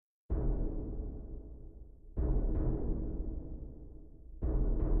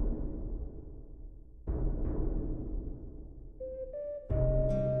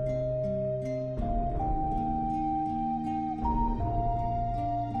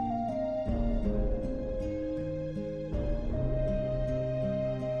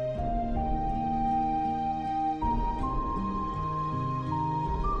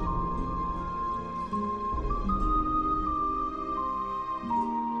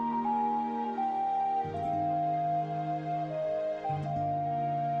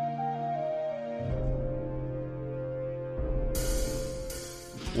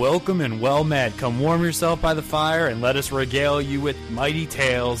Welcome and well met. Come warm yourself by the fire and let us regale you with mighty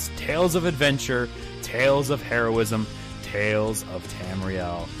tales, tales of adventure, tales of heroism, tales of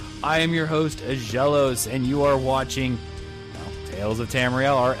Tamriel. I am your host, Agelos, and you are watching Tales of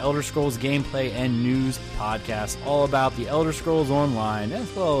Tamriel, our Elder Scrolls gameplay and news podcast, all about the Elder Scrolls Online,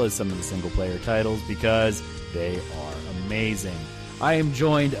 as well as some of the single-player titles, because they are amazing. I am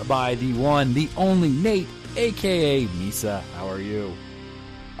joined by the one, the only Nate, a.k.a. Misa. How are you?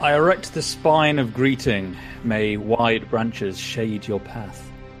 I erect the spine of greeting. May wide branches shade your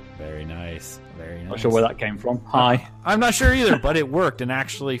path. Very nice. Very nice. Not sure where that came from. Hi. I'm not sure either, but it worked and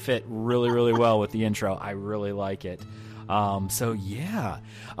actually fit really, really well with the intro. I really like it. For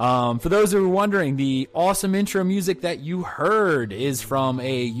those who are wondering, the awesome intro music that you heard is from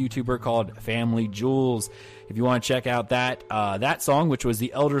a YouTuber called Family Jules. If you want to check out that song, which was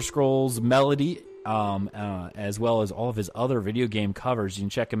the Elder Scrolls melody, as well as all of his other video game covers, you can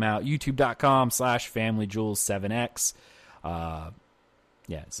check him out, youtube.com/FamilyJules7X.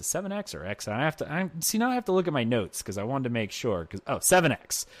 It's a 7X or X. Now I have to look at my notes because I wanted to make sure.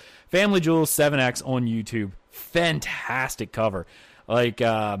 7X. Family Jules 7X on YouTube. Fantastic cover.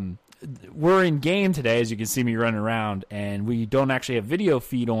 We're in game today, as you can see me running around, and we don't actually have video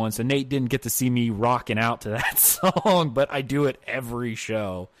feed on, so Nate didn't get to see me rocking out to that song, but I do it every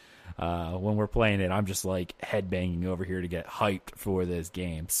show. When we're playing it, I'm just like headbanging over here to get hyped for this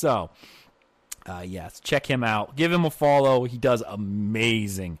game. So, yes, check him out. Give him a follow. He does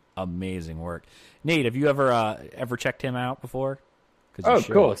amazing, amazing work. Nate, have you ever checked him out before? Oh, of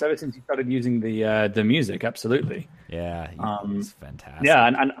course. Ever since you started using the music, absolutely. Yeah, he's fantastic. Yeah,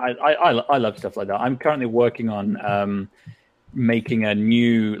 and I love stuff like that. I'm currently working on making a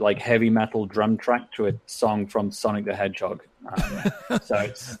new heavy metal drum track to a song from Sonic the Hedgehog. So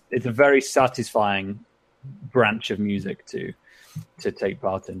it's a very satisfying branch of music to take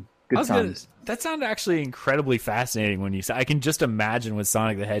part in. Good times. That sounded actually incredibly fascinating when you said. I can just imagine with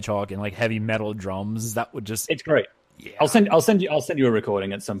Sonic the Hedgehog and heavy metal drums. That would just. It's great. Yeah. I'll send you a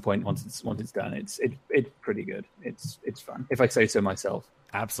recording at some point once it's done. It's pretty good. It's fun, if I say so myself.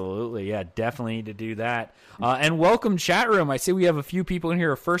 Absolutely, yeah, definitely need to do that. And welcome, chat room. I see we have a few people in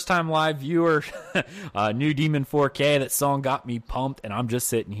here. A first-time live viewer, New Demon 4K. That song got me pumped, and I'm just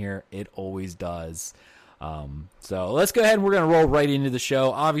sitting here. It always does. So let's go ahead and we're going to roll right into the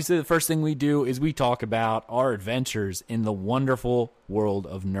show. Obviously, the first thing we do is we talk about our adventures in the wonderful world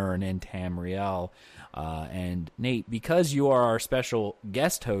of Nirn and Tamriel. And Nate, because you are our special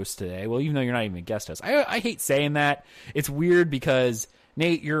guest host today, well, even though you're not even a guest host, I hate saying that. It's weird because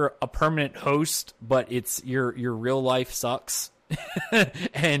Nate, you're a permanent host, but it's your real life sucks,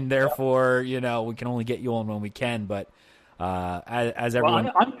 and therefore, we can only get you on when we can. But as everyone,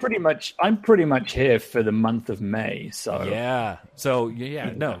 well, I'm pretty much here for the month of May. So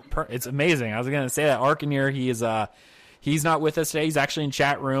it's amazing. I was going to say that Arcaneer, he's not with us today. He's actually in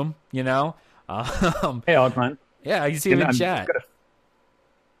chat room. Hey, Arkman. Yeah, you see him in chat.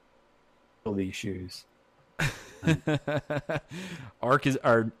 All these shoes. As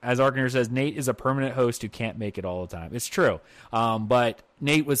Arcaneer says, Nate is a permanent host who can't make it all the time. It's true. But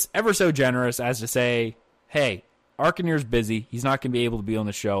Nate was ever so generous as to say, hey, Arcaneer's busy. He's not going to be able to be on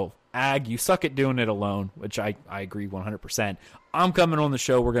the show. Ag, you suck at doing it alone, which I agree 100%. I'm coming on the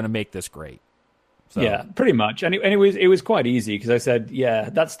show. We're going to make this great. So. Yeah, pretty much. And it was quite easy because I said, yeah,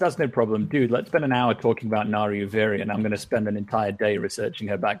 that's no problem. Dude, let's spend an hour talking about Nari Uviri, and I'm going to spend an entire day researching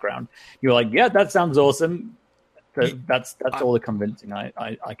her background. You're like, yeah, that sounds awesome. That's all the convincing I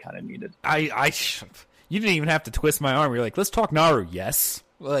kind of needed. You didn't even have to twist my arm. You're like, let's talk Naru. Yes.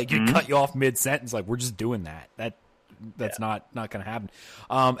 You cut you off mid-sentence. We're just doing that. That's not going to happen.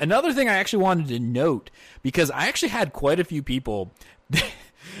 Another thing I actually wanted to note, because I actually had quite a few people...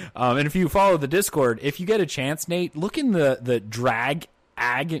 and if you follow the Discord, if you get a chance, Nate, look in the dragon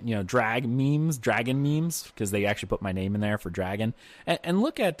memes, because they actually put my name in there for dragon, and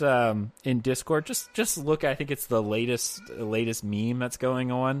look at in Discord. Just look. I think it's the latest meme that's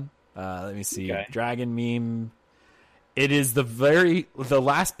going on. Let me see, okay. Dragon meme. It is the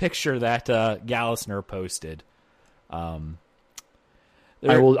last picture that Gallisner posted.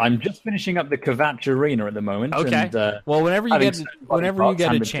 I'm just finishing up the Kvatch Arena at the moment. Okay. And, well, whenever you get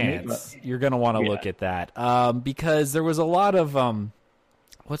a chance, you're going to want to look at that because there was a lot of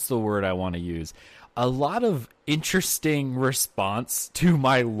what's the word I want to use? A lot of interesting response to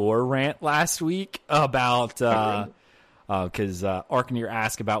my lore rant last week about because Arcaneer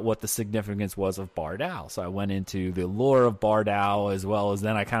asked about what the significance was of Bardal. So I went into the lore of Bardal, as well as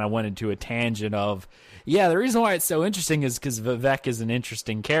then I kind of went into a tangent of, the reason why it's so interesting is because Vivek is an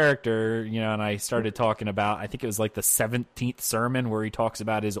interesting character, and I started talking about, I think it was like the 17th sermon where he talks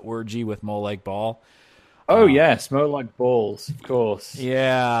about his orgy with Molag Bal. Oh, yes, Molag Balls, of course.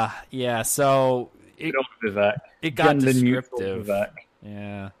 Yeah, so Vivek. It got descriptive. Vivek.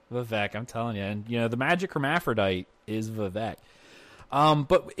 Yeah, Vivek, I'm telling you. And, the magic hermaphrodite is Vivek.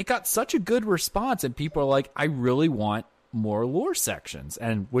 But it got such a good response, and people are like, I really want more lore sections,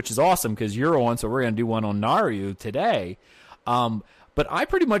 and which is awesome because you're on, so we're going to do one on Naryu today. But I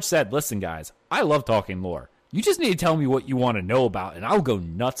pretty much said, listen, guys, I love talking lore. You just need to tell me what you want to know about, and I'll go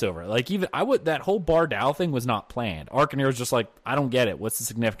nuts over it. Like, that whole Bardal thing was not planned. Arcaneer was just like, I don't get it. What's the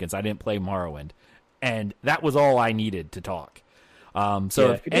significance? I didn't play Morrowind. And that was all I needed to talk. If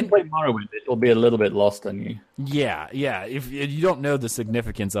you didn't play Morrowind, it'll be a little bit lost on you. Yeah. If you don't know the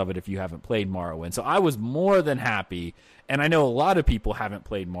significance of it if you haven't played Morrowind. So I was more than happy, and I know a lot of people haven't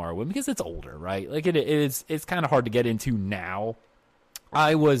played Morrowind because it's older, right? Like it's kind of hard to get into now.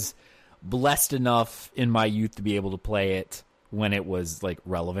 I was blessed enough in my youth to be able to play it when it was like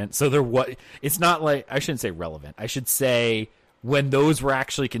relevant. So it's not like, I shouldn't say relevant. I should say when those were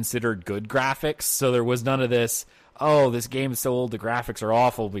actually considered good graphics. So there was none of this, this game is so old, the graphics are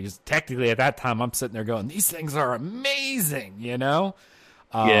awful, because technically at that time I'm sitting there going, these things are amazing, So,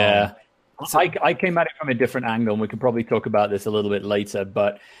 I came at it from a different angle, and we can probably talk about this a little bit later,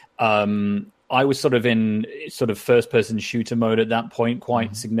 but I was sort of in first-person shooter mode at that point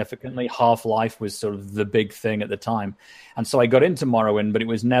quite significantly. Half-Life was sort of the big thing at the time. And so I got into Morrowind, but it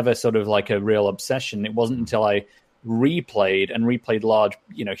was never sort of like a real obsession. It wasn't until I replayed large,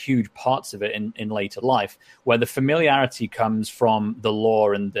 huge parts of it in later life, where the familiarity comes from the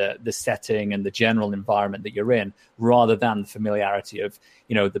lore and the setting and the general environment that you're in, rather than the familiarity of,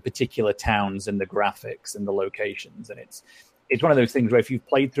 the particular towns and the graphics and the locations. And it's one of those things where if you've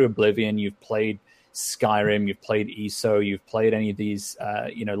played through Oblivion, you've played Skyrim, you've played ESO, you've played any of these,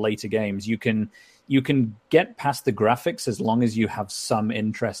 later games, you can get past the graphics as long as you have some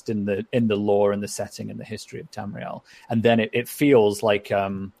interest in the lore and the setting and the history of Tamriel. And then it feels like,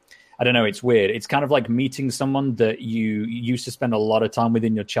 I don't know, it's weird. It's kind of like meeting someone that you used to spend a lot of time with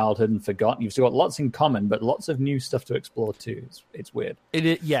in your childhood and forgot. You've still got lots in common, but lots of new stuff to explore too. It's weird.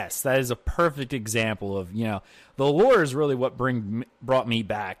 Yes, that is a perfect example of, the lore is really what brought me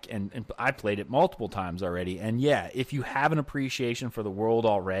back, and I played it multiple times already. And if you have an appreciation for the world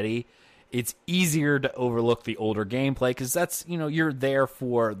already, it's easier to overlook the older gameplay because that's, you're there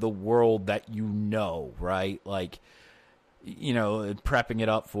for the world that right? Like, prepping it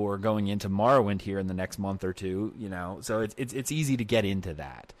up for going into Morrowind here in the next month or two, so it's easy to get into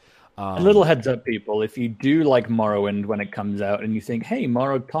that. A little heads up, people, if you do like Morrowind when it comes out and you think, hey,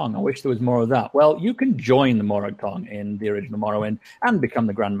 Morag Tong, I wish there was more of that. Well, you can join the Morag Tong in the original Morrowind and become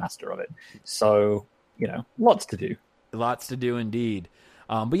the Grandmaster of it. So, lots to do. Lots to do indeed.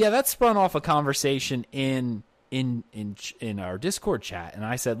 But that spun off a conversation in our Discord chat, and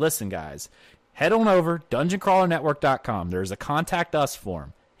I said, listen, guys, head on over dungeoncrawlernetwork.com. There's a contact us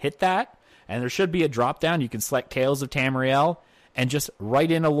form. Hit that, and there should be a drop down. You can select Tales of Tamriel and just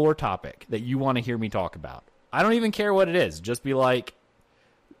write in a lore topic that you want to hear me talk about. I don't even care what it is. Just be like,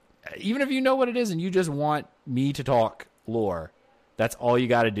 even if you know what it is and you just want me to talk lore, that's all you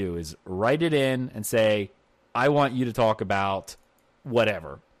got to do is write it in and say, I want you to talk about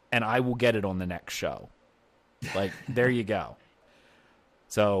whatever, and I will get it on the next show. Like, there you go.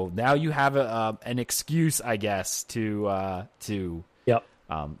 So now you have an excuse, I guess, to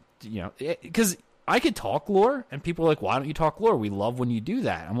because I could talk lore, and people are like, why don't you talk lore? We love when you do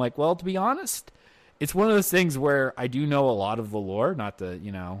that. I'm like, well, to be honest, it's one of those things where I do know a lot of the lore, not the,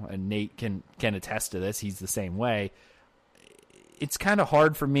 and Nate can attest to this. He's the same way. It's kind of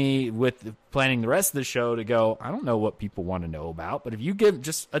hard for me with planning the rest of the show to go, I don't know what people want to know about, but if you give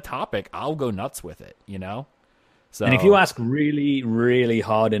just a topic, I'll go nuts with it, So, and if you ask really, really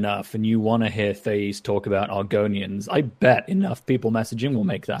hard enough and you want to hear FaZe talk about Argonians, I bet enough people messaging will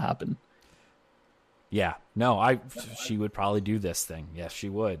make that happen. Yeah. No, she would probably do this thing. Yes, she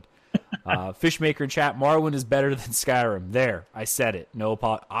would. Fishmaker in chat, Morrowind is better than Skyrim. There, I said it. No,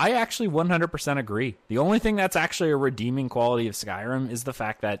 I actually 100% agree. The only thing that's actually a redeeming quality of Skyrim is the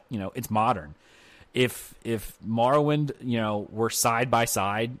fact that, it's modern. If Morrowind, were side by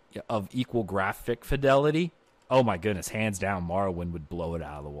side of equal graphic fidelity, oh my goodness, hands down, Morrowind would blow it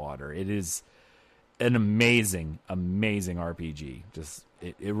out of the water. It is an amazing, amazing RPG. Just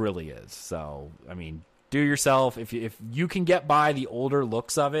it really is. So, I mean, do yourself, if you can get by the older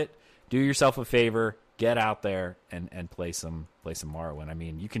looks of it, do yourself a favor, get out there and play some Morrowind. I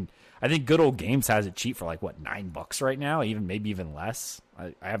mean, I think Good Old Games has it cheap for like what, $9 right now, maybe even less.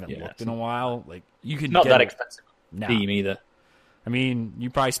 I haven't looked in a while. Like, you can not get that expensive. No. Steam either. I mean, you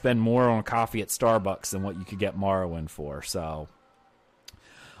probably spend more on coffee at Starbucks than what you could get Morrowind for. So,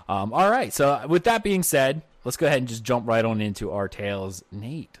 all right. So with that being said, let's go ahead and just jump right on into our tales.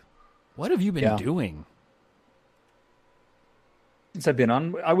 Nate, what have you been doing? Since I've been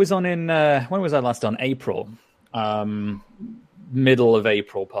on, I was on in, when was I last on? April. Middle of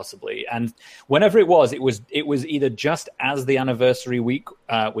April, possibly. And whenever it was either just as the anniversary week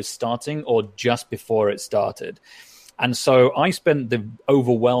was starting or just before it started. And so I spent the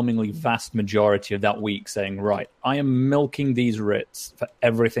overwhelmingly vast majority of that week saying, right, I am milking these writs for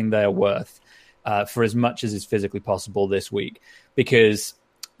everything they're worth, for as much as is physically possible this week. Because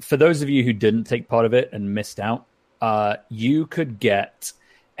for those of you who didn't take part of it and missed out, you could get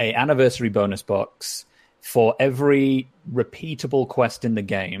an anniversary bonus box for every repeatable quest in the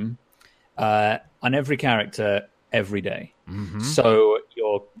game on every character every day. Mm-hmm. So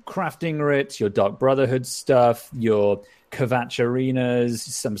your crafting writs, your Dark Brotherhood stuff, your Kvatch arenas,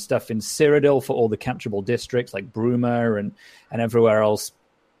 some stuff in Cyrodiil for all the capturable districts like Bruma and everywhere else.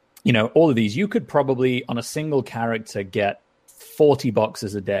 You know, all of these, you could probably on a single character get 40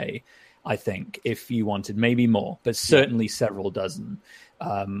 boxes a day, I think, if you wanted, maybe more, but certainly several dozen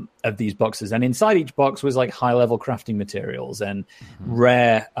of these boxes. And inside each box was like high-level crafting materials and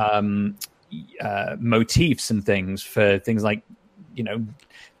rare motifs and things for things like, you know,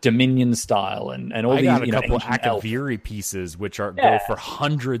 Dominion style and all these. I got a couple of Akaviri pieces, which go for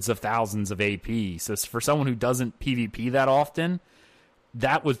hundreds of thousands of AP. So for someone who doesn't PvP that often,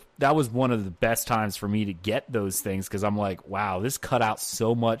 that was one of the best times for me to get those things, because I'm like, wow, this cut out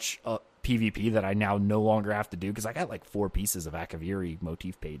so much PvP that I now no longer have to do, because I got like 4 pieces of Akaviri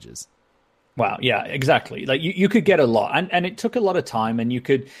motif pages. Wow, yeah, exactly. Like you could get a lot, and it took a lot of time, and you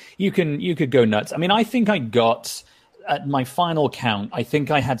could go nuts. I mean, I think I got, at my final count, I think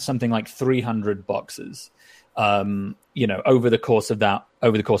I had something like 300 boxes. You know, over the course of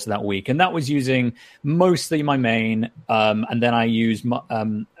that week, and that was using mostly my main, and then I used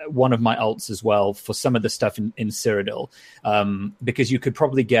one of my alts as well for some of the stuff in Cyrodiil, because you could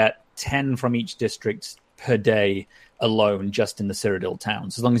probably get 10 from each district per day alone just in the Cyrodiil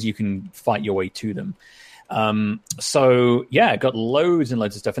towns, as long as you can fight your way to them. So yeah, got loads and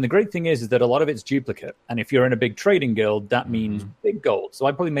loads of stuff. And the great thing is that a lot of it's duplicate. And if you're in a big trading guild, that means big gold. So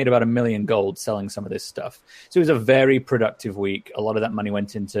I probably made about 1 million gold selling some of this stuff. So it was a very productive week. A lot of that money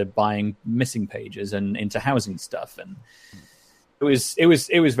went into buying missing pages and into housing stuff. And it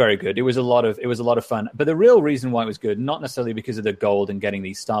was very good. It was a lot of fun. But the real reason why it was good, not necessarily because of the gold and getting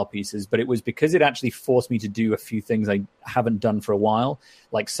these style pieces, but it was because it actually forced me to do a few things I haven't done for a while,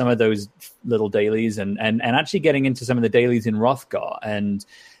 like some of those little dailies and actually getting into some of the dailies in Hrothgar and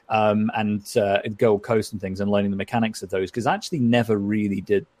Gold Coast and things, and learning the mechanics of those, because I actually never really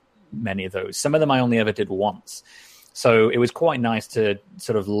did many of those. Some of them I only ever did once. So it was quite nice to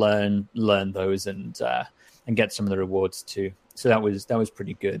sort of learn those and get some of the rewards too. So that was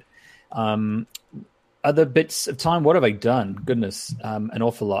pretty good. Other bits of time, what have I done? Goodness, an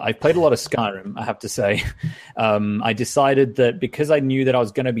awful lot. I played a lot of Skyrim, I have to say. I decided that because I knew that I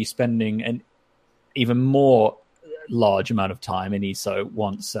was going to be spending an even more large amount of time in ESO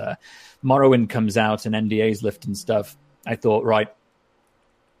once Morrowind comes out and NDAs lift and stuff, I thought, right,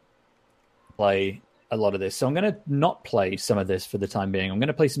 play a lot of this. So I'm going to not play some of this for the time being. I'm going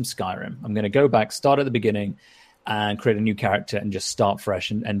to play some Skyrim. I'm going to go back, start at the beginning, and create a new character and just start fresh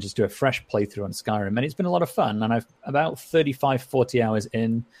and just do a fresh playthrough on Skyrim. And it's been a lot of fun. And I've about 35, 40 hours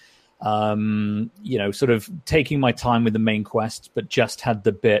in, you know, sort of taking my time with the main quest, but just had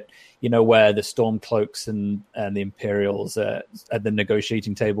the bit, you know, where the Stormcloaks and the Imperials at the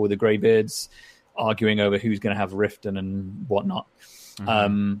negotiating table with the Greybeards arguing over who's going to have Riften and whatnot.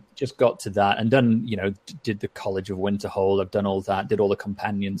 Just got to that and done, you know, did the College of Winterhold. I've done all that, did all the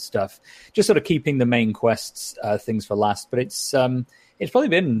companion stuff, just sort of keeping the main quests things for last. But it's probably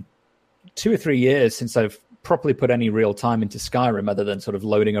been 2 or 3 years since I've properly put any real time into Skyrim, other than sort of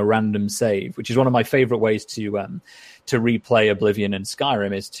loading a random save, which is one of my favorite ways to replay Oblivion and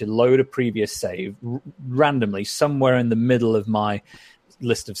Skyrim, is to load a previous save randomly somewhere in the middle of my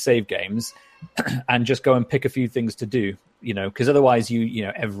list of save games and just go and pick a few things to do. You know, because otherwise you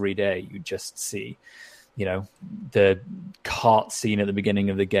know, every day you just see, you know, the cart scene at the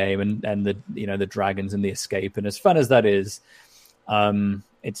beginning of the game and the, you know, the dragons and the escape. And as fun as that is,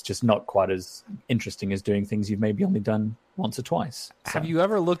 it's just not quite as interesting as doing things you've maybe only done once or twice. So. Have you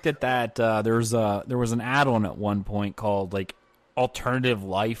ever looked at that? There was an add-on at one point called like alternative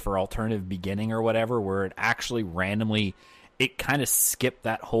life or alternative beginning or whatever, where it actually randomly, it kind of skipped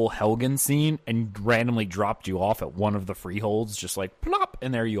that whole Helgen scene and randomly dropped you off at one of the freeholds, just like plop,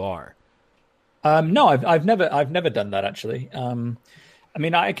 and there you are. No, I've never done that actually. I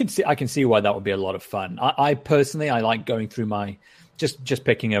mean, I can see why that would be a lot of fun. I personally, I like going through my just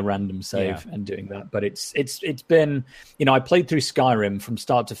picking a random save and doing that. But it's been, you know, I played through Skyrim from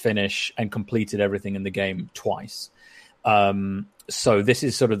start to finish and completed everything in the game twice. So this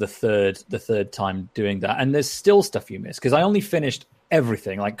is sort of the third time doing that, and there's still stuff you miss because I only finished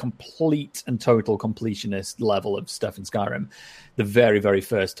everything, like complete and total completionist level of stuff in Skyrim the very, very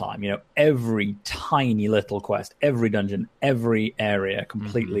first time. You know, every tiny little quest, every dungeon, every area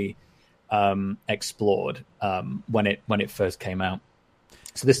completely explored when it first came out.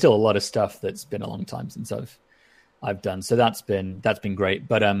 So there's still a lot of stuff that's been a long time since I've done. So that's been great.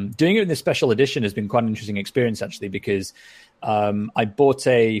 But doing it in this special edition has been quite an interesting experience actually, because I bought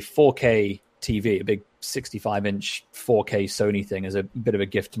a 4K TV, a big 65-inch 4K Sony thing, as a bit of a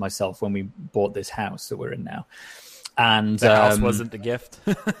gift to myself when we bought this house that we're in now. And the house wasn't the gift.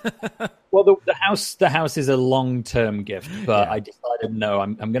 Well, the house is a long-term gift, but I decided no,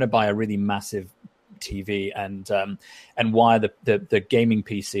 I'm going to buy a really massive TV and wire the gaming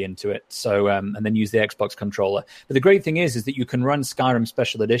PC into it. So and then use the Xbox controller. But the great thing is that you can run Skyrim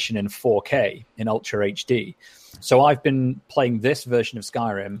Special Edition in 4K in Ultra HD. So I've been playing this version of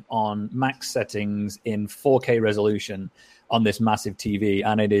Skyrim on max settings in 4K resolution on this massive TV,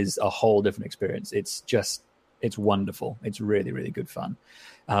 and it is a whole different experience. It's wonderful. It's really, really good fun.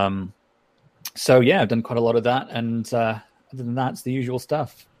 So yeah, I've done quite a lot of that, and other than that, it's the usual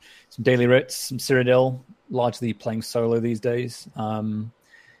stuff. Some daily writs, some Cyrodiil, largely playing solo these days. Back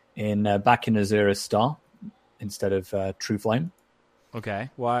in Azura Star instead of True Flame. Okay.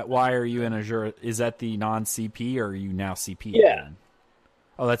 Why are you in Azura? Is that the non-CP, or are you now CP? Yeah. Again?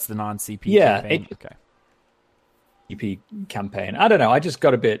 Oh, that's the non-CP campaign? Okay. CP campaign. I don't know. I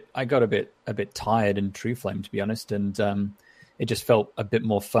got a bit tired in True Flame, to be honest, and it just felt a bit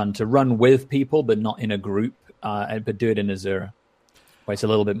more fun to run with people, but not in a group, but do it in Azura, where it's a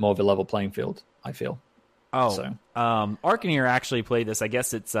little bit more of a level playing field, I feel. Oh, so. Arcaneer actually played this. I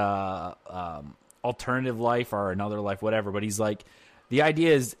guess it's Alternative Life or Another Life, whatever. But he's like, the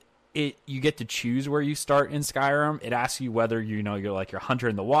idea is you get to choose where you start in Skyrim. It asks you whether you're like a hunter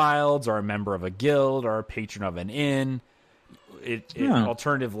in the wilds, or a member of a guild, or a patron of an inn.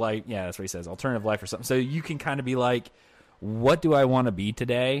 Alternative Life, yeah, that's what he says. Alternative Life or something. So you can kind of be like, what do I want to be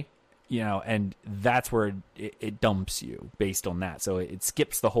today? You know, and that's where it dumps you based on that. So it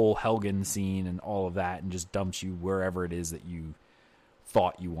skips the whole Helgen scene and all of that, and just dumps you wherever it is that you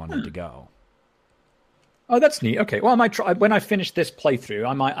thought you wanted to go. Oh, that's neat. Okay, well, I might try when I finish this playthrough.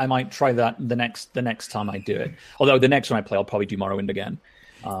 I might try that the next time I do it. Although the next time I play, I'll probably do Morrowind again.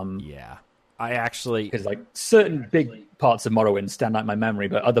 Yeah, I actually, because like certain big parts of Morrowind stand out in my memory,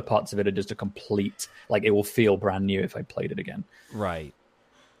 but other parts of it are just a complete, like, it will feel brand new if I played it again. Right.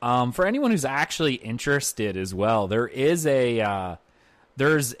 For anyone who's actually interested as well, there's a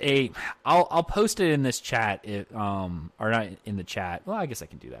I'll post it in this chat, or not in the chat. Well, I guess I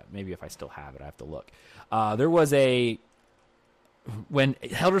can do that. Maybe if I still have it, I have to look. There was when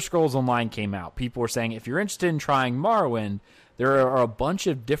Elder Scrolls Online came out, people were saying, if you're interested in trying Morrowind, there are a bunch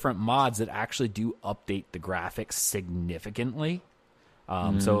of different mods that actually do update the graphics significantly.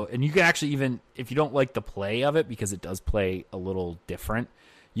 So, and you can actually, even if you don't like the play of it, because it does play a little different,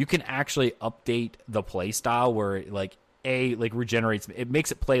 you can actually update the play style where it regenerates. It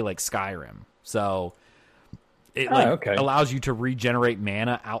makes it play like Skyrim. So it allows you to regenerate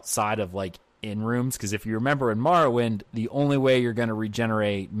mana outside of like in rooms. Because if you remember in Morrowind, the only way you're going to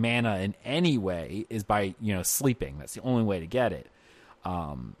regenerate mana in any way is by sleeping. That's the only way to get it.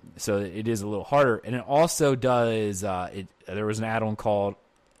 So it is a little harder, and it also does. There was an add-on called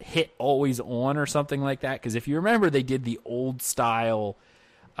Hit Always On or something like that. Because if you remember, they did the old style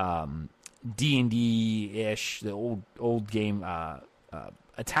D&D-ish, the old game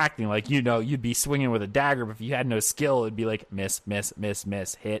attack thing. Like, you'd be swinging with a dagger, but if you had no skill, it'd be like miss, miss, miss,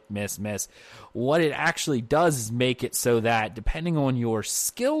 miss, hit, miss, miss. What it actually does is make it so that depending on your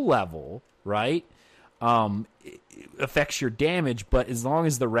skill level, right, it affects your damage, but as long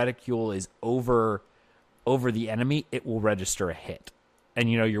as the reticule is over the enemy, it will register a hit.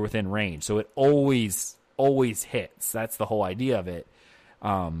 And you're within range. So it always hits. That's the whole idea of it.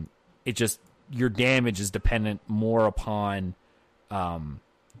 It just, your damage is dependent more upon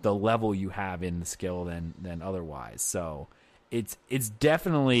the level you have in the skill than otherwise. So it's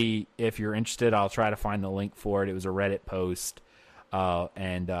definitely, if you're interested, I'll try to find the link for it. It was a Reddit post.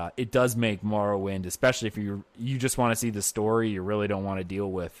 And it does make Morrowind, especially if you just want to see the story, you really don't want to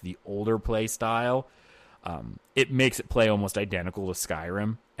deal with the older play style. It makes it play almost identical to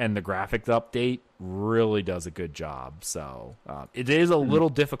Skyrim, and the graphics update really does a good job. So it is a little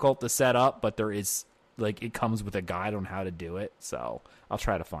difficult to set up, but there is it comes with a guide on how to do it. So I'll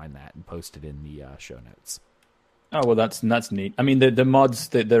try to find that and post it in the show notes. Oh, well, that's neat. I mean, the mods,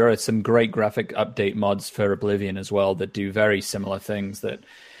 there are some great graphic update mods for Oblivion as well that do very similar things that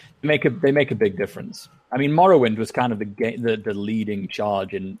make a big difference. I mean, Morrowind was kind of the leading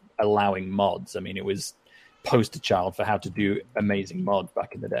charge in allowing mods. I mean, it was poster child for how to do amazing mods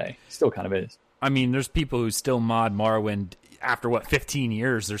back in the day. Still kind of is. I mean, there's people who still mod Morrowind after 15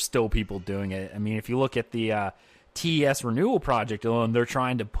 years. There's still people doing it. I mean, if you look at the TES renewal project alone, they're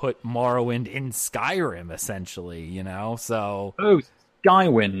trying to put Morrowind in Skyrim, essentially, so... Oh,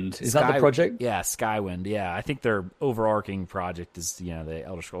 Skywind. Is that the project? Yeah, Skywind, yeah. I think their overarching project is, the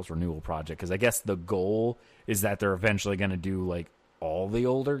Elder Scrolls renewal project, because I guess the goal is that they're eventually going to do, all the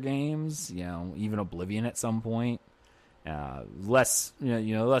older games, even Oblivion at some point. Less,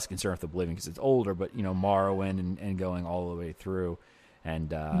 less concerned with Oblivion because it's older, but, Morrowind and going all the way through.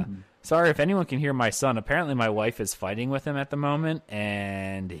 And sorry if anyone can hear my son. Apparently, my wife is fighting with him at the moment,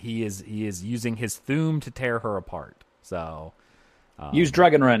 and he is using his Thume to tear her apart. So use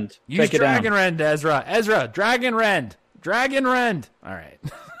Dragon Rend. Use Dragon Rend, Ezra. Ezra, Dragon Rend. Dragon Rend. All right.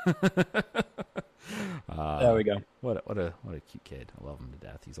 There we go. What a cute kid. I love him to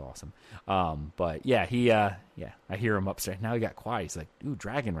death. He's awesome. But yeah, I hear him upstairs. Now he got quiet. He's like, "Ooh,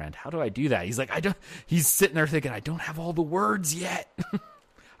 Dragon Rend. How do I do that?" He's like, he's sitting there thinking, "I don't have all the words yet.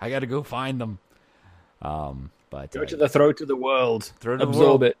 I got to go find them." But go to the throat of the world.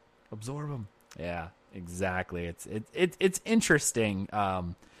 Absorb it. Absorb them. Yeah, exactly. It's interesting. Like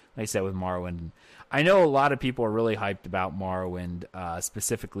I said, with Morrowind, I know a lot of people are really hyped about Morrowind,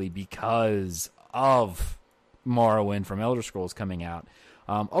 specifically because of Morrowind from Elder Scrolls coming out.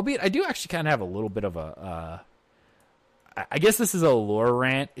 Albeit, I do actually kind of have a little bit of I guess this is a lore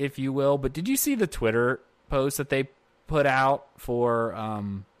rant, if you will. But did you see the Twitter post that they put out for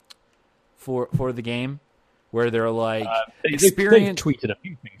the game, where they're like, they've tweeted a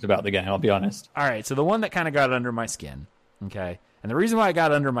few things about the game, I'll be honest. All right, so the one that kind of got under my skin, okay, and the reason why it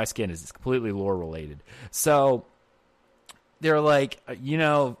got under my skin is it's completely lore related. So they're like,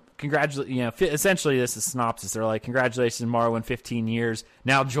 essentially this is synopsis. They're like, congratulations, Morrowind, 15 years.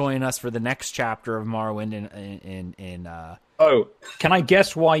 Now join us for the next chapter of Morrowind in Oh, can I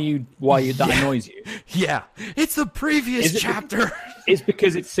guess why that annoys you? Yeah, it's the previous chapter. It's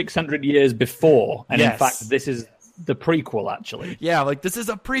because it's 600 years before, and in fact, this is the prequel, actually. Yeah, this is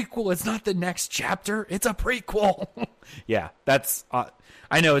a prequel. It's not the next chapter. It's a prequel. Yeah, that's...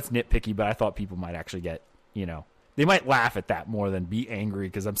 I know it's nitpicky, but I thought people might actually get, they might laugh at that more than be angry,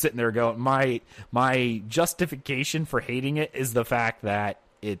 because I'm sitting there going, my justification for hating it is the fact that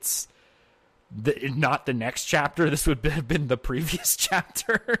it's not the next chapter. This would have been the previous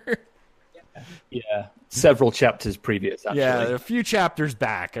chapter. Yeah, several chapters previous, actually. Yeah, a few chapters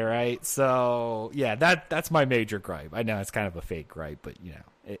back, all right? So, yeah, that's my major gripe. I know it's kind of a fake gripe, but,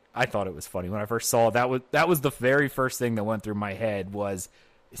 I thought it was funny. When I first saw it, that was the very first thing that went through my head was,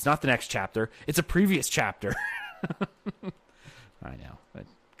 it's not the next chapter, it's a previous chapter. I know, but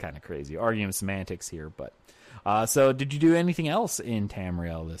kind of crazy. Arguing semantics here, but... so did you do anything else in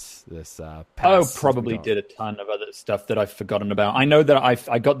Tamriel this past? Probably did a ton of other stuff that I've forgotten about. I know that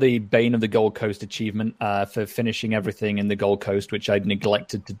I got the Bane of the Gold Coast achievement for finishing everything in the Gold Coast, which I'd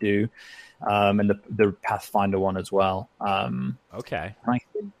neglected to do, and the Pathfinder one as well. Okay. I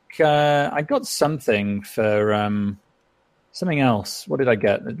think I got something for something else. What did I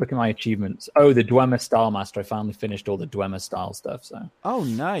get? Look at my achievements. Oh, the Dwemer Stylemaster. I finally finished all the Dwemer style stuff. So. Oh,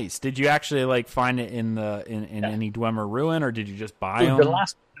 nice. Did you actually find it in any Dwemer ruin, or did you just buy them?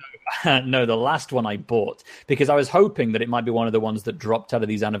 The last one I bought, because I was hoping that it might be one of the ones that dropped out of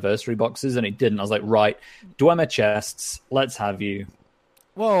these anniversary boxes, and it didn't. I was like, right, Dwemer chests, let's have you.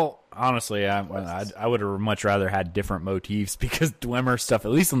 Well, honestly, I would have much rather had different motifs, because Dwemer stuff,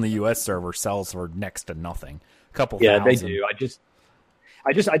 at least on the U.S. server, sells for next to nothing. Couple thousand. They do. I just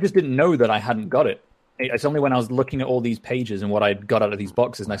didn't know that I hadn't got it. It's only when I was looking at all these pages and what I'd got out of these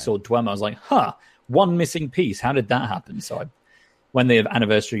boxes, and I saw Dwemer, I was like, one missing piece. How did that happen? So when the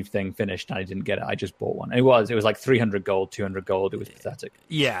anniversary thing finished and I didn't get it, I just bought one. It was like 300 gold, 200 gold. It was pathetic.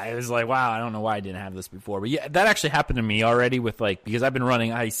 Yeah, it was like, wow, I don't know why I didn't have this before. But yeah, that actually happened to me already with because I've been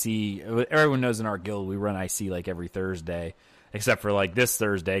running IC. Everyone knows in our guild we run IC every Thursday. Except for this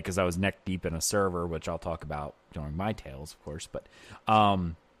Thursday, because I was neck deep in a server, which I'll talk about during my tales, of course. But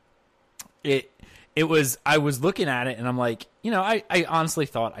it I was looking at it and I'm like, I honestly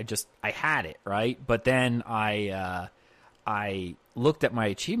thought I had it, right? But then I looked at my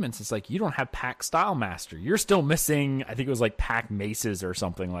achievements. It's like, you don't have Pack Style Master. You're still missing, I think it was like Pack Maces or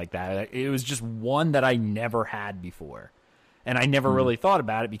something like that. It was just one that I never had before. And I never really thought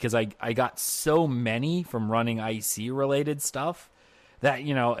about it because I got so many from running IC related stuff that,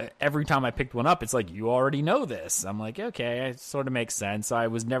 every time I picked one up, it's like, you already know this. I'm like, okay, it sort of makes sense. I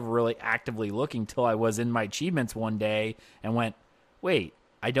was never really actively looking till I was in my achievements one day and went, wait,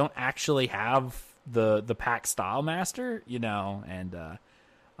 I don't actually have the Pack Style Master, and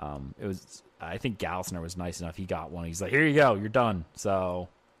it was, I think Galsner was nice enough. He got one. He's like, here you go, you're done. So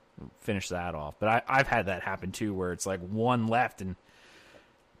finish that off. But I've had that happen too, where it's like one left and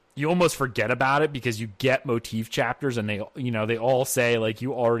you almost forget about it because you get motif chapters and they all say like,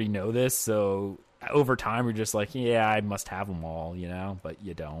 you already know this. So over time you're just like, yeah, I must have them all, but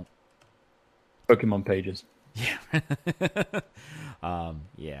you don't. Pokemon pages. Yeah.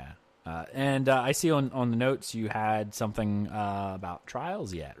 Yeah. And I see on the notes you had something about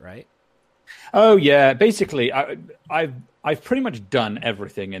trials yet, right? Oh yeah, basically, I've pretty much done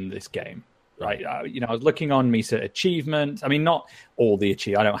everything in this game, right? I was looking on Misa achievements. I mean, not all the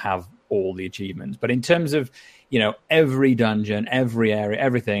I don't have all the achievements, but in terms of every dungeon, every area,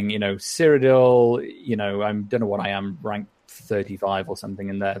 everything, Cyrodiil, I don't know what I am, ranked 35 or something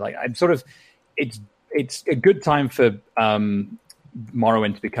in there. Like I'm sort of, it's a good time for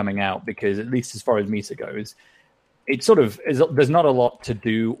Morrowind to be coming out because at least as far as Misa goes, it sort of is. There's not a lot to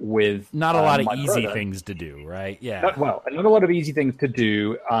do with not a lot of easy things to do, right? Yeah. Not a lot of easy things to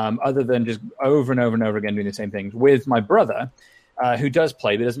do, other than just over and over and over again doing the same things. With my brother, who does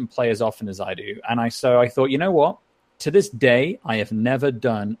play, but doesn't play as often as I do, and so I thought, you know what? To this day, I have never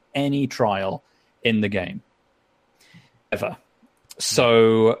done any trial in the game ever.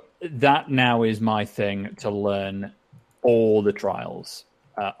 So that now is my thing to learn all the trials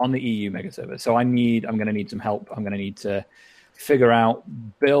on the EU mega server. So I'm going to need some help. I'm going to need to figure out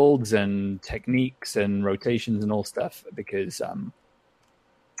builds and techniques and rotations and all stuff because,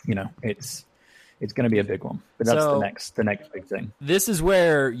 it's going to be a big one. But that's the next big thing. This is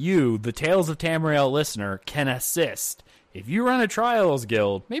where you, the Tales of Tamriel listener, can assist. If you run a trials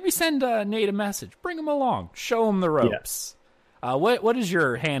guild, maybe send Nate a message. Bring him along. Show him the ropes. Yeah. What is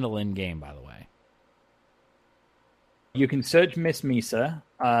your handle in game, by the way? You can search Miss Misa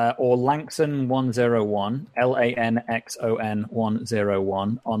or Lanxon101, Lanxon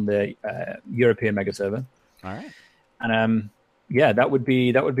 101 on the European mega server. All right. And that would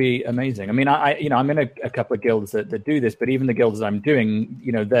be amazing. I mean, I'm in a couple of guilds that do this, but even the guilds that I'm doing,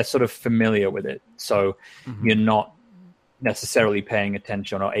 they're sort of familiar with it. So you're not necessarily paying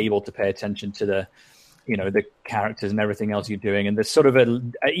attention or able to pay attention to the characters and everything else you're doing. And there's sort of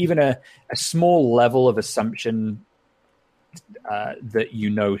even a small level of assumption that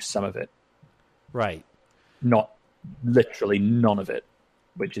some of it. Right. Not literally none of it,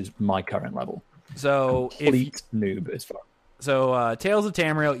 which is my current level. So complete noob as far. So Tales of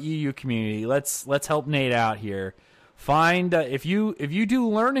Tamriel EU community, let's help Nate out here. Find if you do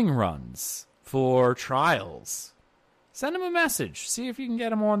learning runs for trials, send him a message. See if you can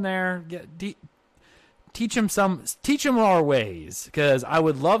get him on there. Teach him our ways, because I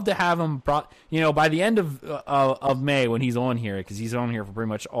would love to have him brought. By the end of May when he's on here, because he's on here for pretty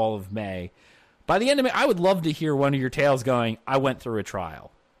much all of May. By the end of May, I would love to hear one of your tales going, I went through a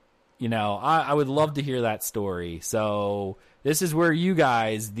trial. I would love to hear that story. So this is where you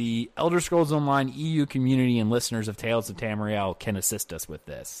guys, the Elder Scrolls Online EU community and listeners of Tales of Tamriel, can assist us with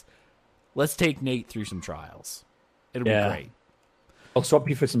this. Let's take Nate through some trials. It'll be great. I'll swap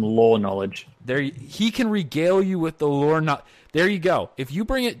you for some lore knowledge. He can regale you with the lore. There you go. If you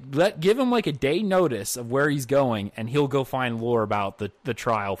bring it, give him like a day notice of where he's going, and he'll go find lore about the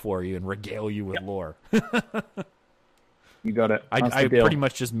trial for you and regale you with lore. You got it. I pretty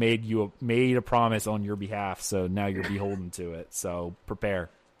much just made a promise on your behalf, so now you're beholden to it. So prepare.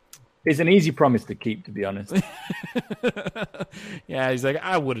 It's an easy promise to keep, to be honest. Yeah, he's like,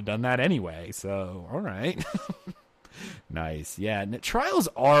 I would have done that anyway. So all right. Nice. Yeah. Trials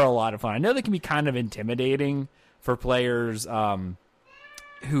are a lot of fun. I know they can be kind of intimidating for players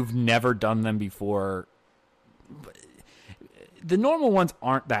who've never done them before. But the normal ones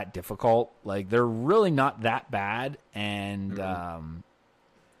aren't that difficult. Like, they're really not that bad. And,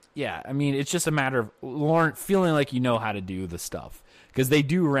 yeah, I mean, it's just a matter of feeling like you know how to do the stuff. Because they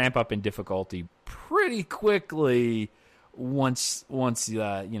do ramp up in difficulty pretty quickly once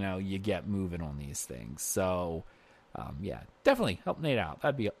you get moving on these things. So... yeah, definitely help Nate out.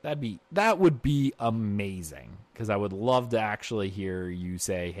 That would be amazing, because I would love to actually hear you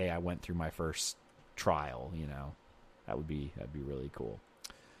say, "Hey, I went through my first trial. That'd be really cool.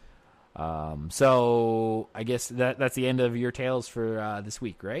 So I guess that's the end of your tales for this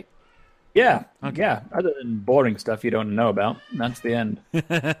week, right? Yeah. Okay. Yeah. Other than boring stuff you don't know about, that's the end.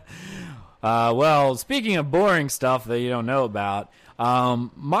 Well, speaking of boring stuff that you don't know about,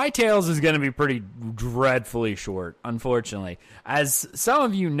 my tales is going to be pretty dreadfully short, unfortunately. As some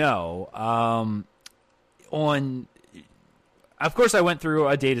of you know, of course, I went through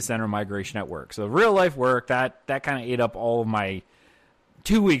a data center migration at work. So real life work, that kind of ate up all of my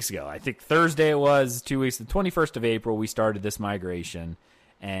 2 weeks ago. I think Thursday it was 2 weeks, the 21st of April, we started this migration.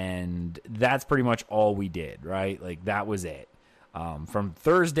 And that's pretty much all we did, right? Like, that was it. From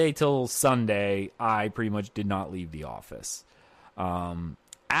Thursday till Sunday, I pretty much did not leave the office.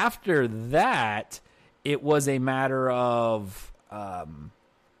 After that, it was a matter of, how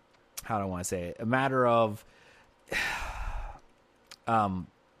do I want to say it? A matter of,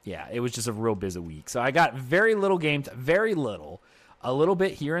 yeah, it was just a real busy week. So I got very little games, a little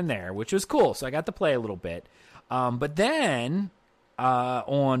bit here and there, which was cool. So I got to play a little bit. But then,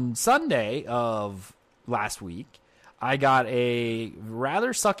 on Sunday of last week, I got a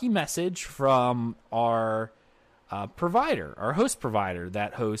rather sucky message from our provider, our host provider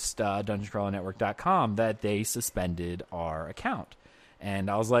that hosts DungeonCrawlerNetwork.com, that they suspended our account. And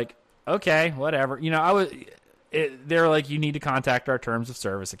I was like, okay, whatever. They're like, you need to contact our terms of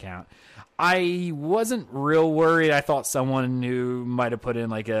service account. I wasn't real worried. I thought someone who might have put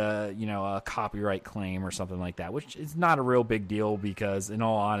in like a copyright claim or something like that, which is not a real big deal because, in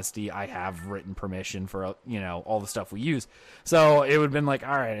all honesty, I have written permission for all the stuff we use. So it would have been like,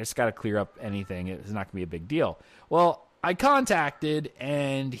 all right, I just got to clear up anything. It's not going to be a big deal. Well, I contacted,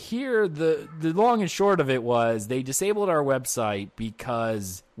 and here the long and short of it was they disabled our website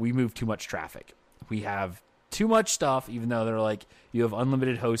because we moved too much traffic. We have too much stuff, even though they're like, you have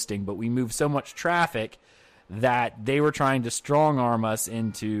unlimited hosting, but we move so much traffic that they were trying to strong arm us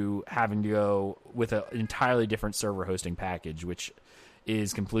into having to go with an entirely different server hosting package, which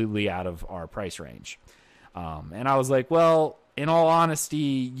is completely out of our price range. And I was like, well, in all honesty,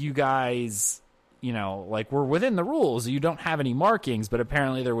 you guys, we're within the rules. You don't have any markings, but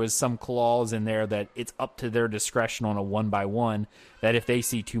apparently there was some clause in there that it's up to their discretion on a 1-by-1, that if they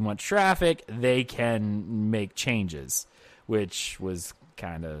see too much traffic, they can make changes, which was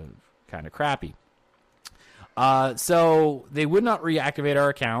kind of crappy. So they would not reactivate our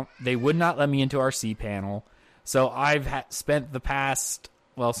account. They would not let me into our cPanel. So I've spent the past,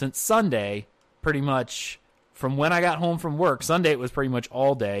 since Sunday, pretty much from when I got home from work. Sunday it was pretty much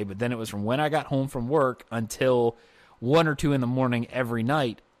all day, but then it was from when I got home from work until 1 or 2 in the morning every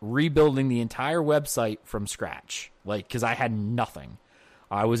night, rebuilding the entire website from scratch. Because I had nothing.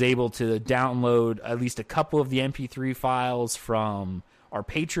 I was able to download at least a couple of the MP3 files from our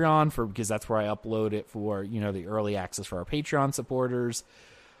Patreon because that's where I upload it for, the early access for our Patreon supporters.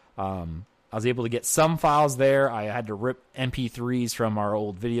 I was able to get some files there. I had to rip MP3s from our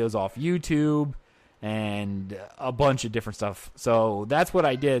old videos off YouTube and a bunch of different stuff. So that's what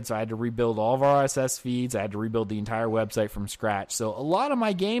I did. So I had to rebuild all of our RSS feeds. I had to rebuild the entire website from scratch. So a lot of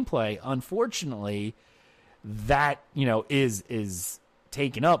my gameplay, unfortunately, that, is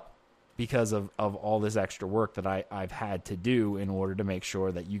taken up because of all this extra work that I've had to do in order to make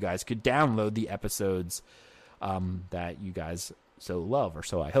sure that you guys could download the episodes that you guys so love, or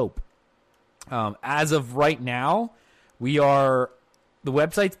so I hope. As of right now, the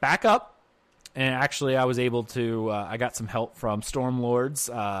website's back up. And actually, I was able to, I got some help from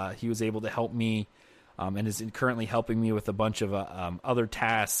Stormlords. He was able to help me and is currently helping me with a bunch of other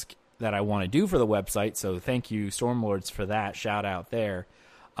tasks that I want to do for the website. So thank you, Stormlords, for that. Shout out there.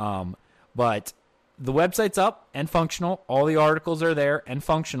 But the website's up and functional. All the articles are there and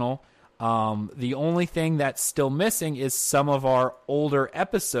functional. The only thing that's still missing is some of our older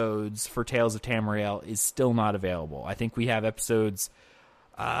episodes for Tales of Tamriel is still not available. I think we have episodes,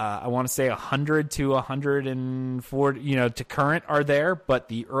 I want to say 100 to 140, to current are there, but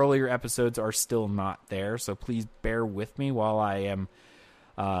the earlier episodes are still not there. So please bear with me while I am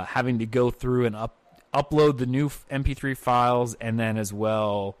having to go through and upload the new MP3 files and then as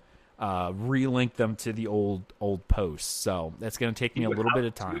well relink them to the old posts. So that's going to take me a little bit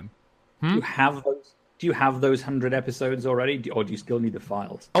of time. Do you have those? Do you have those 100 episodes already, or do you still need the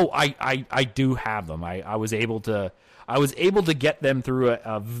files? Oh, I do have them. I was able to get them through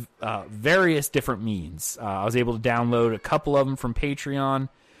various different means. I was able to download a couple of them from Patreon.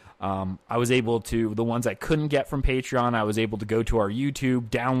 I was able to, the ones I couldn't get from Patreon, I was able to go to our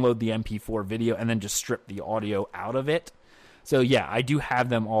YouTube, download the MP4 video, and then just strip the audio out of it. So yeah, I do have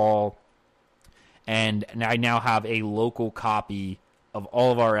them all, and I now have a local copy of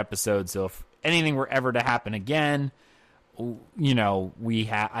all of our episodes. So anything were ever to happen again, you know,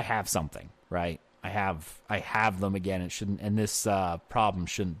 I have something, right? I have them again. It shouldn't, and this problem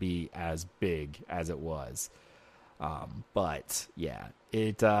shouldn't be as big as it was. But yeah,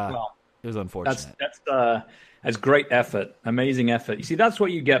 it was unfortunate. That's great effort, amazing effort. You see, that's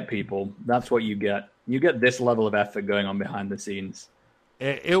what you get, people. That's what you get. You get this level of effort going on behind the scenes.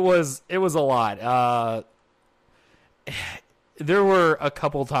 It was a lot. There were a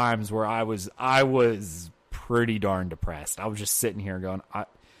couple times where I was pretty darn depressed. I was just sitting here going,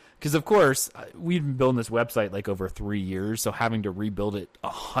 because of course we've been building this website like over 3 years, so having to rebuild it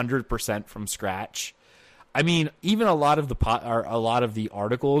 100% from scratch. I mean, even a lot of the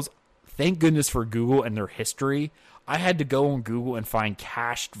articles, thank goodness for Google and their history. I had to go on Google and find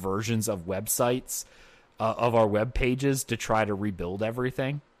cached versions of websites of our web pages to try to rebuild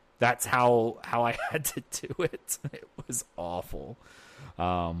everything. That's how I had to do it. It was awful.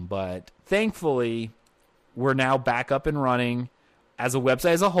 But thankfully, we're now back up and running as a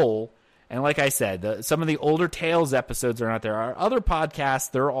website as a whole. And like I said, some of the older Tales episodes are not there. Our other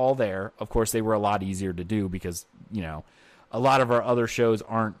podcasts, they're all there. Of course, they were a lot easier to do because, you know, a lot of our other shows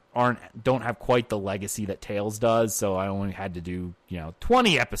don't have quite the legacy that Tales does. So I only had to do, you know,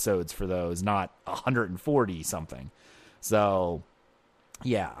 20 episodes for those, not 140 something. So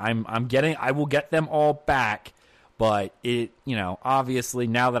yeah, I will get them all back, but it, you know, obviously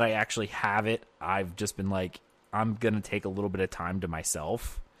now that I actually have it, I've just been like, I'm going to take a little bit of time to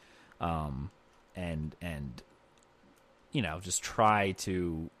myself. And, you know, just try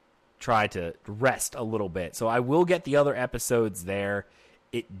to rest a little bit. So I will get the other episodes there.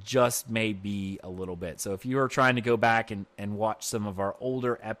 It just may be a little bit. So if you are trying to go back and watch some of our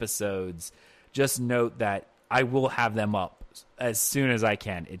older episodes, just note that I will have them up as soon as I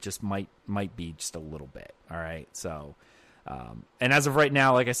can. It just might be just a little bit. All right. So, and as of right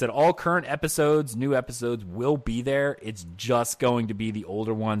now, like I said, all current episodes, new episodes will be there. It's just going to be the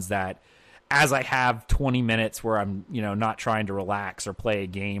older ones that, as I have 20 minutes where I'm, you know, not trying to relax or play a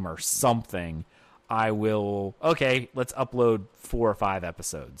game or something, I will, okay, let's upload 4 or 5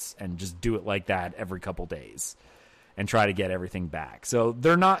 episodes and just do it like that every couple days and try to get everything back. So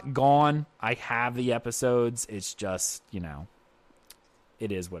they're not gone. I have the episodes. It's just, you know,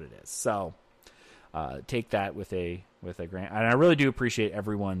 it is what it is. So take that with a grant. And I really do appreciate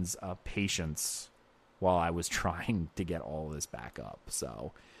everyone's patience while I was trying to get all this back up.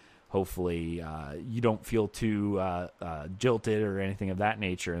 So hopefully you don't feel too jilted or anything of that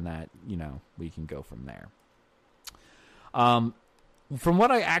nature, and that, you know, we can go from there. From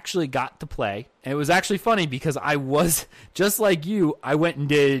what I actually got to play, and it was actually funny because I was, just like you, I went and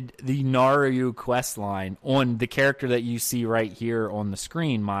did the Naryu quest line on the character that you see right here on the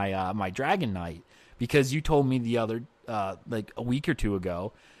screen, my Dragon Knight, because you told me the other, like a week or two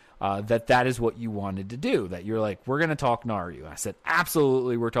ago, that is what you wanted to do, that you're like, we're going to talk Naryu. I said,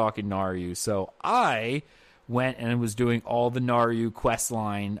 absolutely, we're talking Naryu. So I went and was doing all the Naryu quest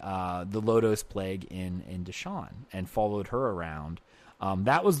line, the Lodos Plague in Deshawn, and followed her around.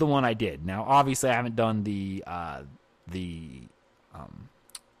 That was the one I did. Now, obviously, I haven't done the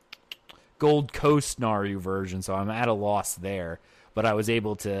Gold Coast Naryu version, so I'm at a loss there. But I was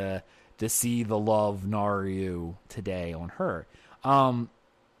able to see the love Naryu today on her.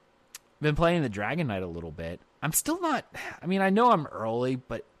 Been playing the Dragon Knight a little bit. I'm still not, I mean, I know I'm early,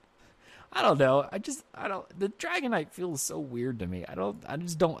 but I don't know. The Dragon Knight feels so weird to me. I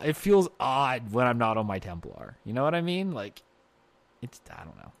just don't, it feels odd when I'm not on my Templar. You know what I mean? Like, I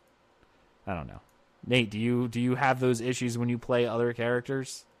don't know. Nate, do you have those issues when you play other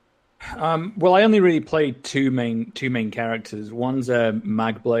characters? Well, I only really play two main characters. One's a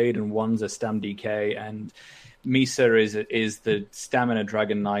Magblade and one's a Stam DK, and Misa is the stamina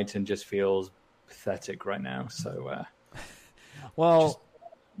Dragon Knight and just feels pathetic right now. So, well,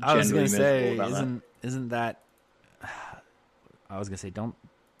 I was going to say, isn't that? I was going to say,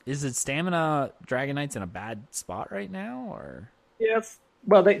 is it stamina Dragon Knight's in a bad spot right now, or? Yes.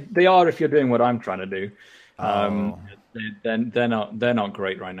 Well, they are if you're doing what I'm trying to do. They're not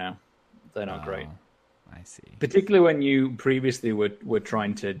great right now. They're not great. I see. Particularly when you previously were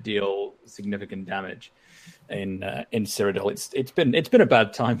trying to deal significant damage in Cyrodiil. It's been a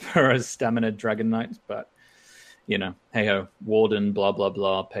bad time for us stamina Dragon Knights, but you know, hey ho, Warden, blah blah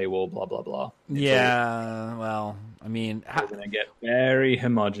blah, paywall, blah blah blah. Well, I mean, we're gonna get very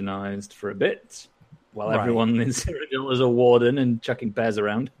homogenized for a bit. While everyone in Cyrodiil is a warden and chucking bears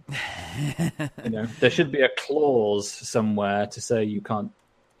around. You know, there should be a clause somewhere to say you can't.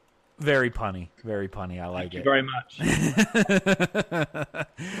 Very punny. I like it. Thank you very much.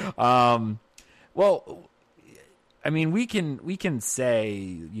 Well, I mean, we can say,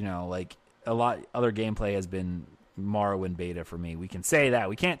 you know, like other gameplay has been Morrowind beta for me. We can say that.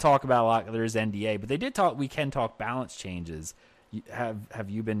 We can't talk about a lot. There's NDA, but they did talk. We can talk balance changes. Have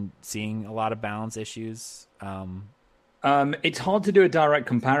you been seeing a lot of balance issues? It's hard to do a direct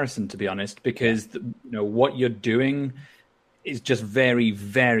comparison, to be honest, because what you're doing is just very,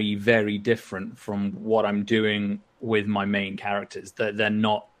 very, very different from what I'm doing with my main characters. They're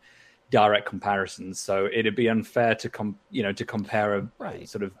not direct comparisons, so it'd be unfair to compare a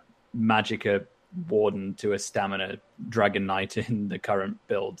sort of Magicka Warden to a Stamina Dragon Knight in the current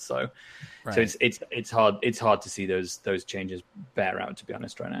build. So it's hard to see those changes bear out, to be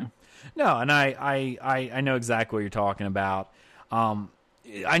honest, right now. No, and I know exactly what you're talking about.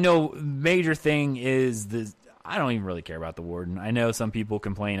 I know major thing is I don't even really care about the Warden. I know some people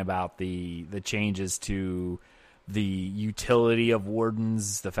complain about the changes to the utility of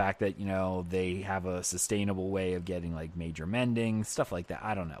Wardens, the fact that, they have a sustainable way of getting like major mending, stuff like that.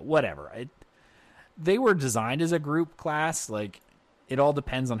 I don't know, whatever. They were designed as a group class. Like, it all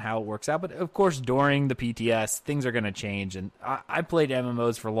depends on how it works out. But of course, during the PTS, things are going to change. And I played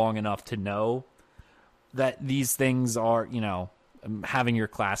MMOs for long enough to know that these things are, having your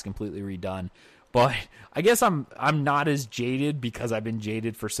class completely redone. But I guess I'm not as jaded because I've been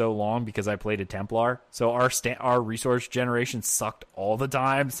jaded for so long because I played a Templar. So our resource generation sucked all the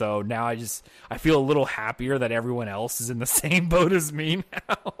time. So now I feel a little happier that everyone else is in the same boat as me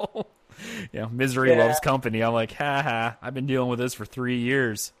now. Misery loves company. I'm like, I've been dealing with this for 3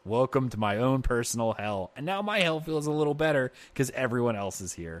 years. Welcome to my own personal hell. And now my hell feels a little better because everyone else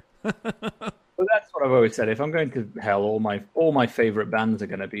is here. Well, that's what I've always said. If I'm going to hell, all my favorite bands are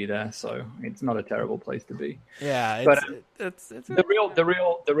going to be there, so it's not a terrible place to be. Yeah, it's the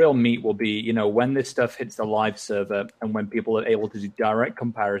real meat will be, when this stuff hits the live server and when people are able to do direct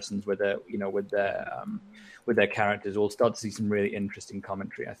comparisons with their characters. We'll start to see some really interesting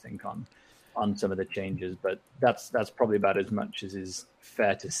commentary, I think, on some of the changes. But that's probably about as much as is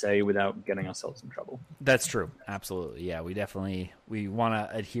fair to say without getting ourselves in trouble. That's true. Absolutely. Yeah, we want to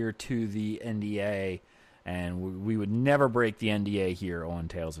adhere to the NDA, and we would never break the NDA here on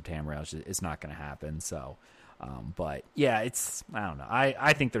Tales of Tamriel. It's not going to happen. So, but yeah, I don't know.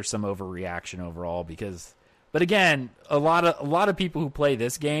 I think there's some overreaction overall but again, a lot of people who play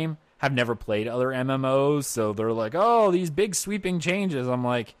this game have never played other MMOs, so they're like, oh, these big sweeping changes. I'm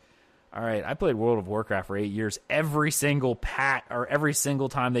like, all right, I played World of Warcraft for 8 years. Every single every single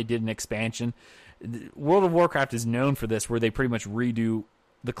time they did an expansion, World of Warcraft is known for this, where they pretty much redo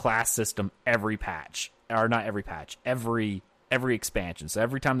the class system every patch, or not every patch, every expansion. So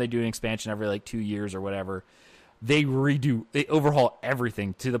every time they do an expansion, every like 2 years or whatever, they overhaul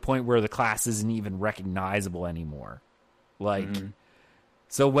everything to the point where the class isn't even recognizable anymore. Like. Mm-hmm.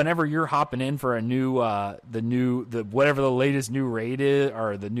 So whenever you're hopping in for a new, whatever the latest new raid is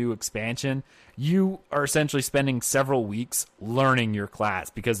or the new expansion, you are essentially spending several weeks learning your class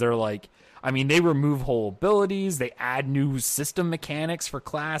because they're like, they remove whole abilities, they add new system mechanics for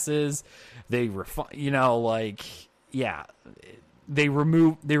classes, they removed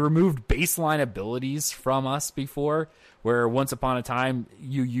baseline abilities from us before, where once upon a time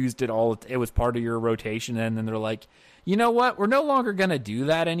you used it all, it was part of your rotation, and then they're like, you know what? We're no longer going to do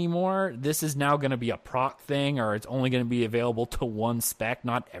that anymore. This is now going to be a proc thing, or it's only going to be available to one spec,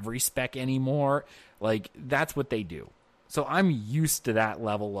 not every spec anymore. Like, that's what they do. So I'm used to that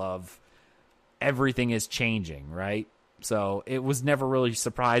level of everything is changing, right? So it was never really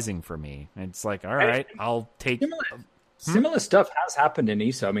surprising for me. It's like, all right, I'll take... Similar stuff has happened in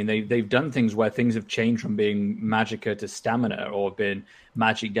ESO. They've done things where things have changed from being Magicka to Stamina, or been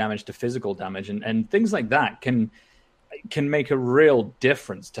magic damage to physical damage, and things like that can make a real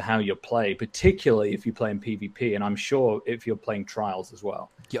difference to how you play, particularly if you play in PvP, and I'm sure if you're playing Trials as well.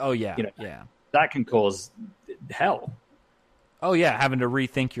 Oh, yeah. Yeah. That can cause hell. Oh, yeah, having to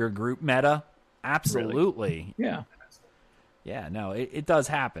rethink your group meta? Absolutely. Really? Yeah. Yeah, no, it does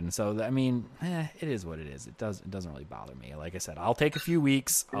happen. So, it is what it is. It doesn't really bother me. Like I said, I'll take a few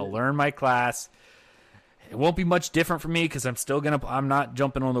weeks. I'll learn my class. It won't be much different for me because I'm not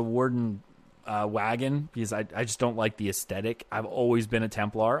jumping on the Warden wagon because I just don't like the aesthetic. I've always been a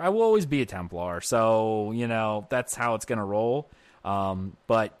Templar. I will always be a Templar. So, that's how it's going to roll.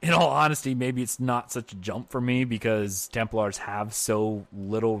 But in all honesty, maybe it's not such a jump for me because Templars have so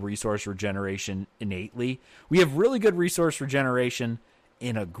little resource regeneration innately. We have really good resource regeneration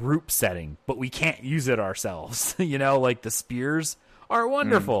in a group setting, but we can't use it ourselves. Like the spears are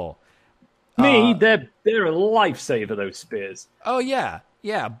wonderful. They're a lifesaver, those spears. Oh, yeah.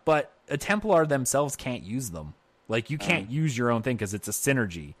 Yeah, but a Templar themselves can't use them. Like, you can't use your own thing because it's a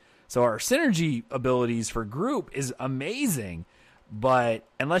synergy. So our synergy abilities for group is amazing. But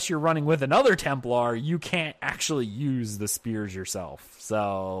unless you're running with another Templar, you can't actually use the spears yourself.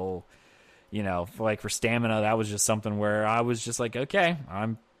 So, for stamina, that was just something where I was just like, okay,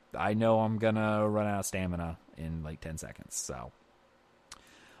 I know I'm gonna run out of stamina in like 10 seconds. So,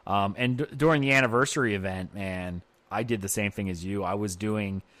 and during the anniversary event, man, I did the same thing as you. I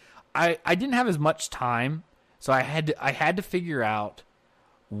didn't have as much time, so I had to figure out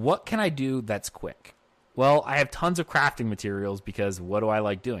what can I do that's quick. Well, I have tons of crafting materials because what do I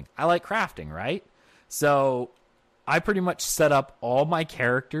like doing? I like crafting, right? So I pretty much set up all my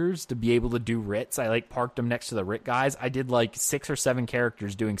characters to be able to do writs. I parked them next to the writ guys. I did 6 or 7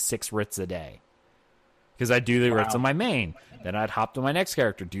 characters doing 6 writs a day because I do the writs on my main. Then I'd hop to my next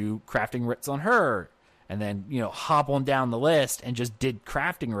character, do crafting writs on her, and then hop on down the list and just did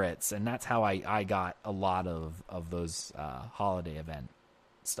crafting writs. And that's how I got a lot of those holiday event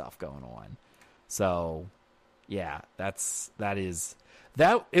stuff going on. So, yeah, it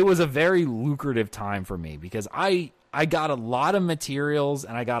was a very lucrative time for me because I got a lot of materials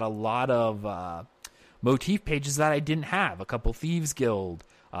and I got a lot of motif pages that I didn't have. A couple Thieves Guild,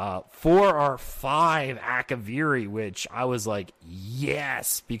 4 or 5 Akaviri, which I was like,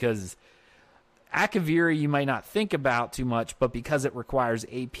 yes, because Akaviri you might not think about too much, but because it requires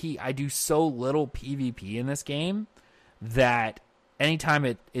AP, I do so little PvP in this game that anytime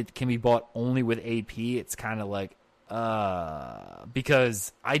it can be bought only with AP, it's kind of like,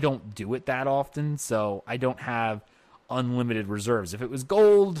 because I don't do it that often, so I don't have unlimited reserves. If it was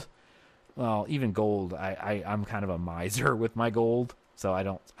gold, well, even gold, I'm kind of a miser with my gold, so I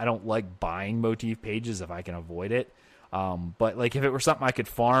don't like buying motif pages if I can avoid it. But if it were something I could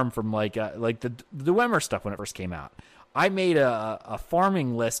farm from the Dwemer stuff when it first came out, I made a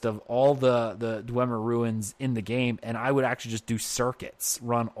farming list of all the Dwemer ruins in the game, and I would actually just do circuits,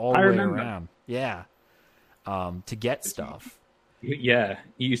 run all the way around. Yeah. To get stuff. Yeah,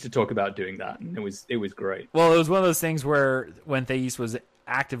 you used to talk about doing that, and it was great. Well, it was one of those things where when Thais was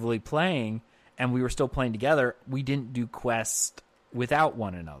actively playing, and we were still playing together, we didn't do quests without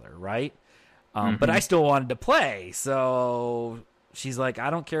one another, right? But I still wanted to play, so she's like, I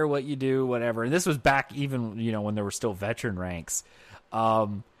don't care what you do, whatever. And this was back even, when there were still veteran ranks.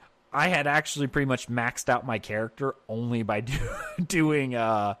 I had actually pretty much maxed out my character only by doing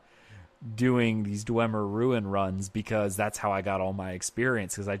these Dwemer Ruin runs because that's how I got all my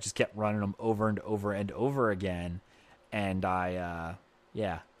experience, because I just kept running them over and over and over again. And that's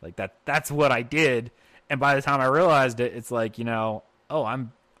what I did. And by the time I realized it, it's like,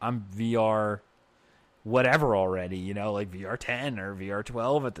 I'm VR whatever already, VR 10 or VR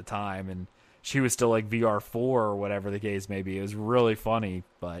 12 at the time, and she was still VR 4 or whatever the case may be. It was really funny,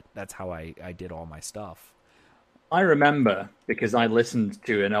 but that's how I did all my stuff. I remember because I listened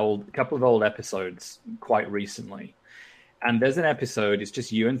to a couple of old episodes quite recently, and there's an episode, it's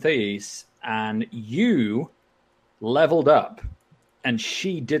just you and Thais, and you leveled up and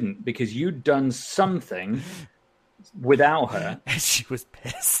she didn't because you'd done something without her. And she was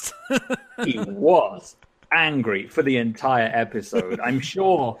pissed. He was angry for the entire episode. I'm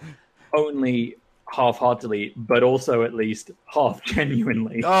sure only half-heartedly, but also at least half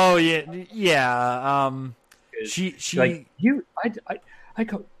genuinely. Oh yeah. She like I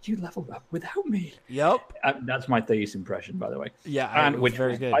got you leveled up without me. Yep. That's my Thais impression, by the way. Yeah, which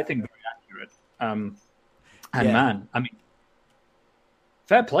very good. I think very accurate. Man, I mean,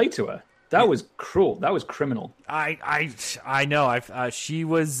 fair play to her. That was cruel. That was criminal. I know. She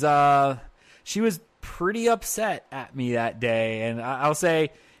was pretty upset at me that day, and I'll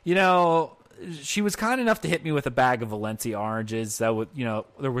say, she was kind enough to hit me with a bag of Valencia oranges. That would,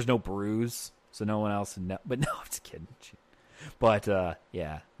 there was no bruise, so no one else. But no, I'm just kidding.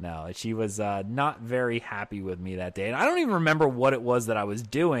 She was not very happy with me that day, and I don't even remember what it was that I was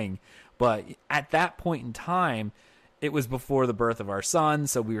doing. But at that point in time, it was before the birth of our son,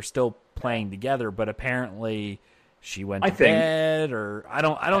 so we were still playing together. But apparently, she went to bed, or I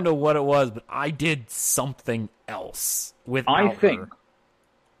don't know what it was, but I did something else without her.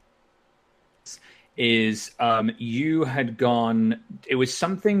 Is you had gone. It was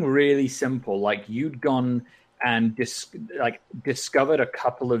something really simple, like you'd gone and discovered a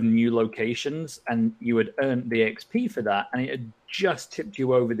couple of new locations, and you had earned the XP for that, and it had just tipped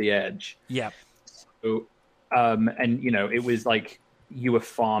you over the edge. Yeah. So, and it was like you were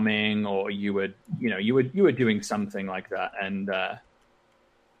farming, or you were doing something like that, and.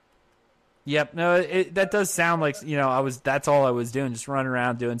 Yep. No, that does sound like that's all I was doing, just running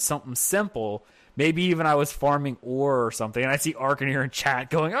around doing something simple. maybe even I was farming ore or something, and I see Ark in here in chat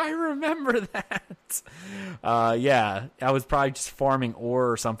going, I remember that. Yeah, I was probably just farming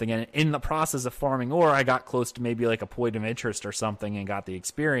ore or something, and in the process of farming ore, I got close to maybe like a point of interest or something and got the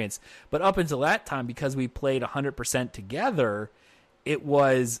experience. But up until that time, because we played 100% together, it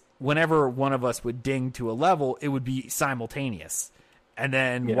was whenever one of us would ding to a level, it would be simultaneous. And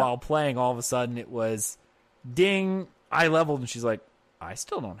then while playing, all of a sudden it was ding, I leveled, and she's like, I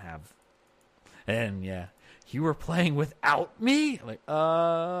still don't have. And yeah, you were playing without me? Like,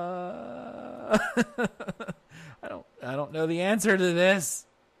 I don't know the answer to this.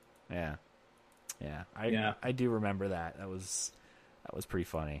 Yeah. I do remember that. That was pretty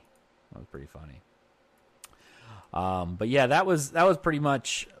funny. But yeah, that was pretty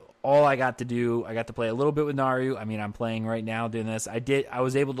much all I got to do. I got to play a little bit with Naru. I mean, I'm playing right now doing this. I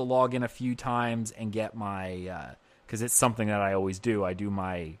was able to log in a few times and get my, cause it's something that I always do. I do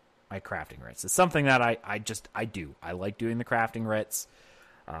my crafting writs. It's something that I do. I like doing the crafting writs.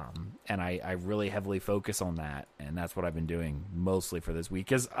 And I really heavily focus on that. And that's what I've been doing mostly for this week.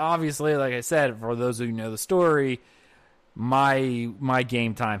 Cause obviously, like I said, for those who know the story, my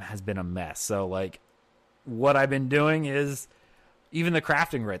game time has been a mess. So like what I've been doing is even the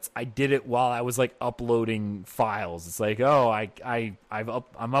crafting writs, I did it while I was like uploading files. It's like, oh,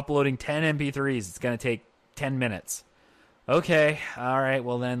 I'm uploading 10 MP3s. It's going to take 10 minutes. Okay. All right.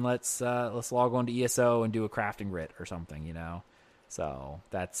 Well then let's log on to ESO and do a crafting writ or something, you know? So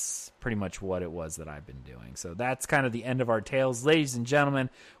that's pretty much what it was that I've been doing. So that's kind of the end of our tales. Ladies and gentlemen,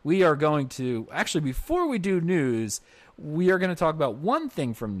 we are going to, actually before we do news, we are going to talk about one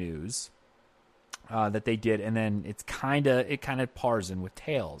thing from news that they did, and then it kind of pars in with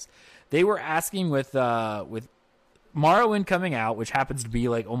Tales. They were asking with Morrowind coming out, which happens to be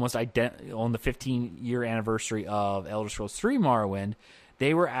like almost on the 15-year anniversary of Elder Scrolls 3 Morrowind.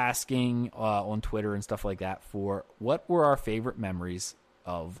 They were asking on Twitter and stuff like that for what were our favorite memories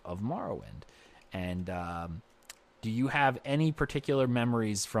of Morrowind, and do you have any particular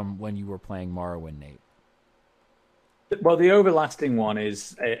memories from when you were playing Morrowind, Nate? Well, the overlasting one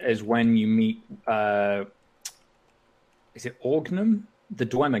is when you meet, is it Orgnum, the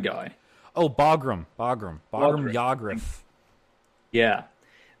Dwemer guy? Oh, Bagram Yaghrith. Yeah,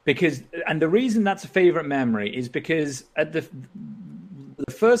 and the reason that's a favorite memory is because at the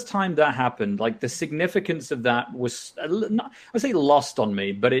first time that happened, like the significance of that was, I say lost on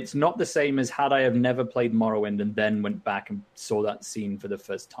me, but it's not the same as had I have never played Morrowind and then went back and saw that scene for the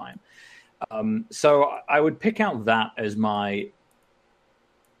first time. So I would pick out that as because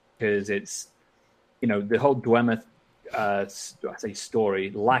it's, you know, the whole Dwemer, I say story,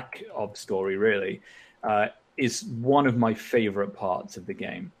 lack of story really, is one of my favorite parts of the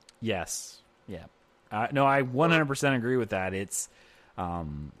game. Yes. Yeah. No, I 100% agree with that. It's,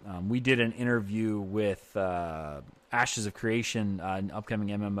 we did an interview with, Ashes of Creation, an upcoming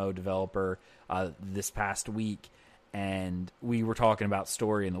MMO developer, this past week. And we were talking about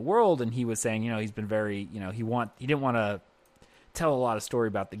story in the world, and he was saying, you know, he's been very, you know, he didn't want to tell a lot of story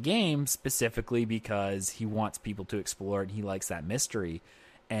about the game specifically because he wants people to explore it and he likes that mystery.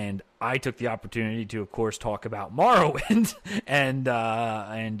 And I took the opportunity to, of course, talk about Morrowind and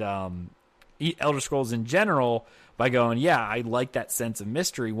Elder Scrolls in general by going, yeah, I like that sense of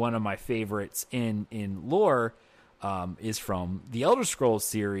mystery. One of my favorites in lore is from the Elder Scrolls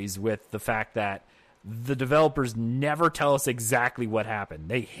series, with the fact that the developers never tell us exactly what happened.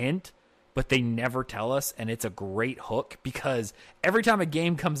 They hint, but they never tell us, and it's a great hook because every time a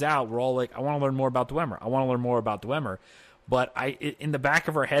game comes out, we're all like, I want to learn more about Dwemer. But in the back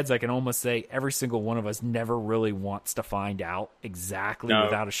of our heads, I can almost say every single one of us never really wants to find out exactly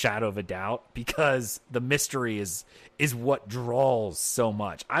without a shadow of a doubt, because the mystery is what draws so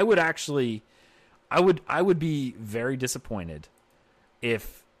much. I would be very disappointed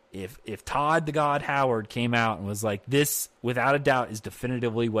if Todd the God Howard came out and was like, this, without a doubt, is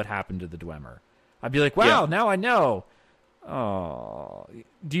definitively what happened to the Dwemer, I'd be like, wow, now I know. Oh,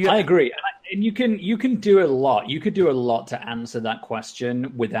 I agree. And you can do a lot. You could do a lot to answer that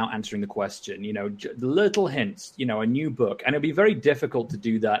question without answering the question. You know, little hints, you know, a new book. And it'd be very difficult to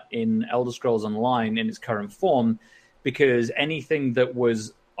do that in Elder Scrolls Online in its current form, because anything that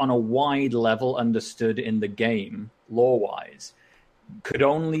was on a wide level understood in the game, lore-wise, could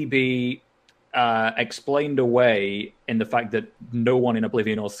only be explained away in the fact that no one in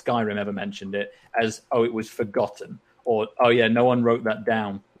Oblivion or Skyrim ever mentioned it as, oh, it was forgotten, or, oh yeah, no one wrote that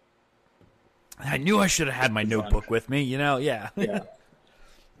down. I knew I should have had my notebook with me, you know? Yeah. Yeah.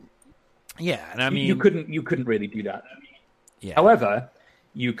 Yeah, and I mean, you couldn't really do that. Yeah. However,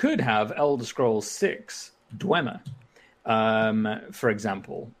 you could have Elder Scrolls 6 Dwemer, for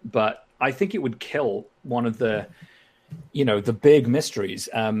example, but I think it would kill one of the, the big mysteries.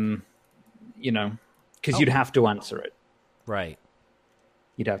 Because you'd have to answer it. Right.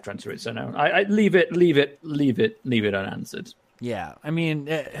 You'd have to answer it. So no, I leave it unanswered. Yeah. I mean,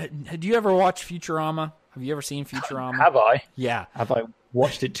 do you ever watch Futurama? Have you ever seen Futurama? Have I? Yeah. Have I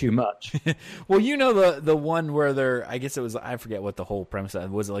watched it too much? Well, the one where I guess it was, I forget what the whole premise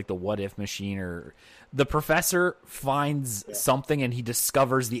was. It like the what if machine, or the professor finds something and he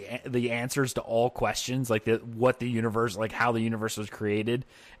discovers the answers to all questions, like what the universe, like how the universe was created.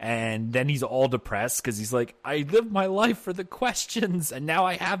 And then he's all depressed because he's like, I lived my life for the questions and now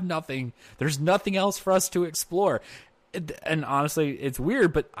I have nothing. There's nothing else for us to explore. And honestly, it's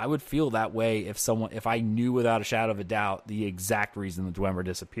weird, but I would feel that way if I knew without a shadow of a doubt the exact reason the Dwemer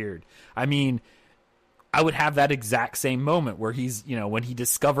disappeared. I mean, I would have that exact same moment where he's, when he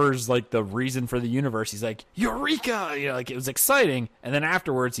discovers like the reason for the universe, he's like, Eureka! Like it was exciting. And then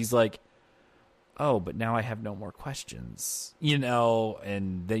afterwards he's like, oh, but now I have no more questions,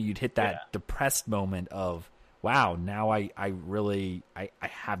 and then you'd hit that depressed moment of, wow, now I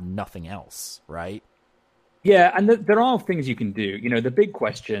have nothing else. Right. Yeah, and there are things you can do. The big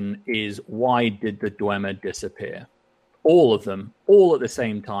question is, why did the Dwemer disappear? All of them, all at the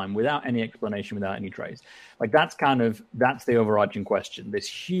same time, without any explanation, without any trace. Like that's the overarching question. This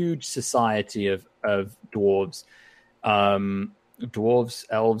huge society of dwarves,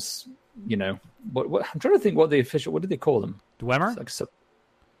 elves. What I'm trying to think what did they call them? Dwemer? Like,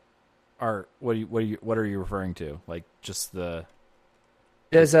 or what are you referring to? Like just the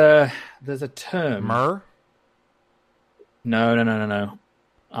there's a term. Mer? No.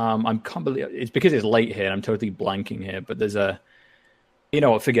 I can't believe it's because it's late here and I'm totally blanking here, but there's what,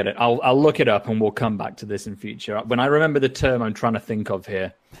 forget it. I'll look it up and we'll come back to this in future. When I remember the term I'm trying to think of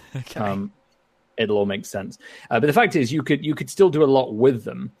here, okay. It'll all make sense. But the fact is you could still do a lot with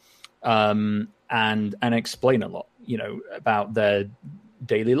them, and explain a lot, about their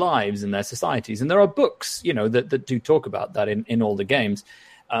daily lives and their societies. And there are books, that do talk about that in all the games.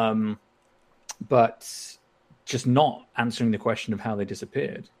 But just not answering the question of how they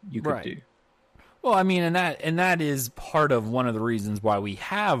disappeared, you could do. Well, I mean, and that is part of one of the reasons why we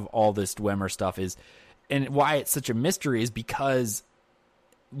have all this Dwemer stuff and why it's such a mystery is because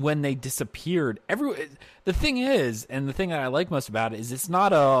when they disappeared, the thing is, and the thing that I like most about it is it's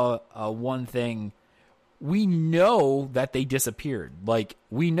not a one thing. We know that they disappeared. Like,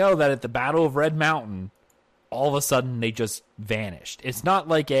 we know that at the Battle of Red Mountain, all of a sudden they just vanished. It's not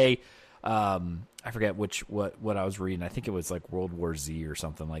like I forget what I was reading. I think it was like World War Z or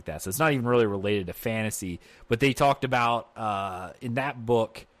something like that. So it's not even really related to fantasy. But they talked about in that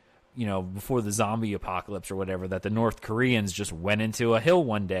book, before the zombie apocalypse or whatever, that the North Koreans just went into a hill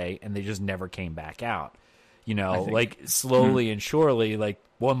one day and they just never came back out. Like slowly and surely, like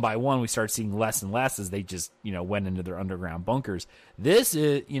one by one, we start seeing less and less as they just, went into their underground bunkers. This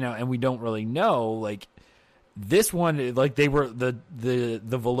is, and we don't really know, like, this one, like they were the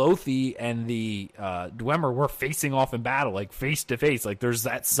Velothi and the Dwemer were facing off in battle, like face to face. Like there's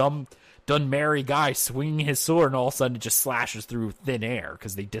some Dunmeri guy swinging his sword, and all of a sudden it just slashes through thin air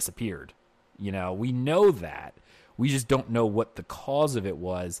because they disappeared. We know that. We just don't know what the cause of it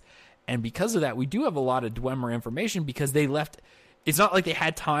was, and because of that, we do have a lot of Dwemer information because they left. It's not like they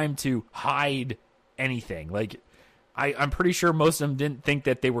had time to hide anything. Like, I'm pretty sure most of them didn't think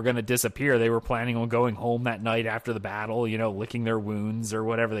that they were going to disappear. They were planning on going home that night after the battle, licking their wounds or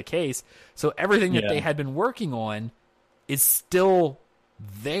whatever the case. So everything that they had been working on is still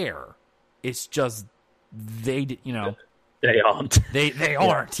there. It's just they aren't. They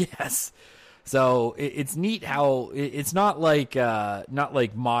aren't. Yes. So it's neat how it's not like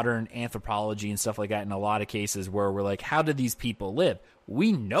modern anthropology and stuff like that in a lot of cases where we're like, how did these people live?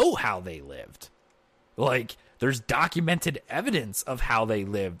 We know how they lived. Like, there's documented evidence of how they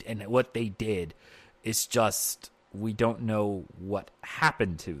lived and what they did. It's just we don't know what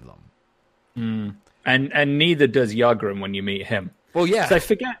happened to them. And neither does Yagrum when you meet him. Well, yeah. So I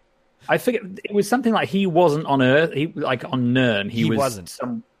forget it was something like he wasn't on Earth. He like on Nirn. He wasn't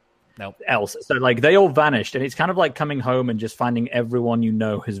some else. So like they all vanished, and it's kind of like coming home and just finding everyone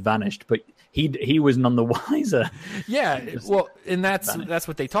has vanished, but he was none the wiser. Yeah, well, and that's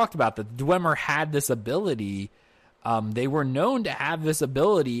what they talked about. The Dwemer had this ability. They were known to have this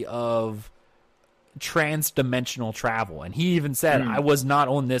ability of trans-dimensional travel, and he even said, "I was not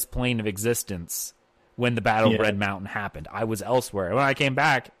on this plane of existence when the Battle of Red Mountain happened. I was elsewhere. When I came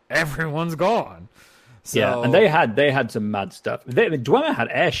back, everyone's gone." So, yeah, and they had some mad stuff. Dwemer had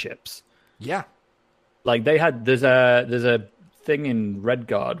airships. Yeah, like there's a thing in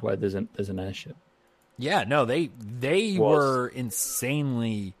Redguard where there's an airship. Yeah, no, they were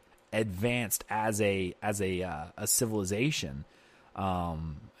insanely advanced as a civilization.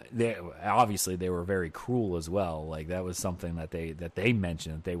 Obviously they were very cruel as well. Like that was something that they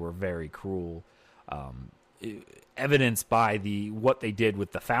mentioned, that they were very cruel. Evidenced by what they did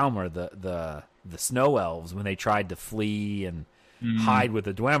with the Falmer, the snow elves, when they tried to flee and hide with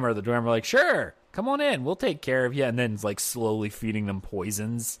the Dwemer. The Dwemer were like, sure, come on in, we'll take care of you, and then like slowly feeding them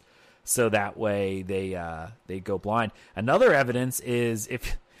poisons so that way they go blind. Another evidence is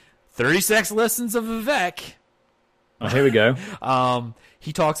if 36 Lessons of Vivek. Oh, here we go.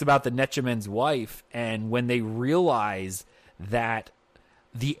 He talks about the Nechemen's wife, and when they realize that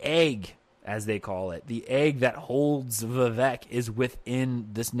the egg, as they call it, the egg that holds Vivek is within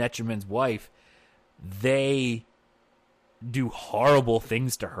this Nechemen's wife, they do horrible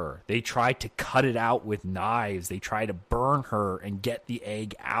things to her. They try to cut it out with knives. They try to burn her and get the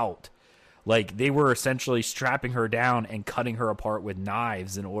egg out. Like, they were essentially strapping her down and cutting her apart with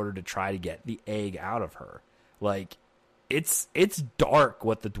knives in order to try to get the egg out of her. Like, it's dark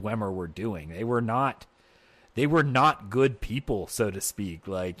what the Dwemer were doing. They were not good people, so to speak.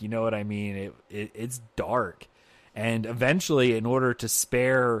 Like, you know what I mean? It's dark. And eventually, in order to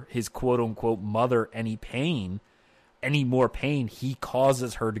spare his quote-unquote mother any more pain, he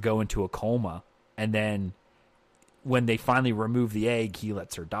causes her to go into a coma. And then when they finally remove the egg, he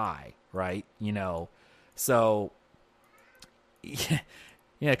lets her die, right? You know? So,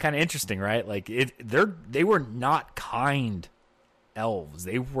 yeah, kind of interesting, right? Like, they were not kind elves.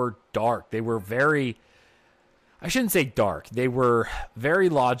 They were dark. They were very... I shouldn't say dark. They were very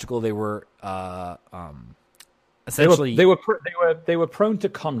logical. They were essentially they were prone to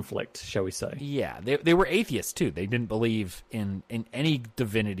conflict, shall we say? Yeah, they were atheists too. They didn't believe in any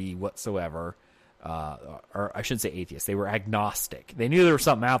divinity whatsoever. Or I shouldn't say atheists. They were agnostic. They knew there was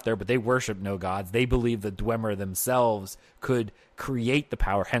something out there, but they worshipped no gods. They believed the Dwemer themselves could create the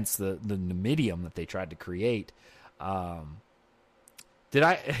power. Hence the medium that they tried to create. Calcer,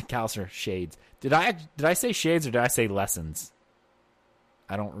 shades. Did I say shades or did I say lessons?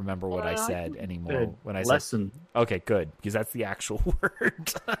 I don't remember what I said anymore. When I lesson. Okay, good, because that's the actual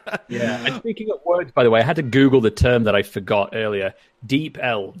word. Yeah. And speaking of words, by the way, I had to Google the term that I forgot earlier. Deep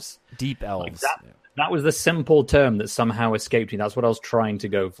elves. Deep elves. Like that was the simple term that somehow escaped me. That's what I was trying to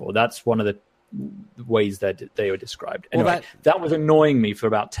go for. That's one of the ways that they were described. Anyway, that was annoying me for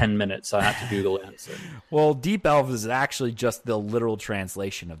about 10 minutes. So I had to Google the answer. Well, Deep Elves is actually just the literal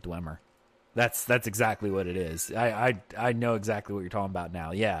translation of Dwemer. That's exactly what it is. I know exactly what you're talking about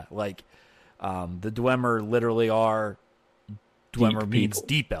now. Yeah, like the Dwemer literally are... Dwemer means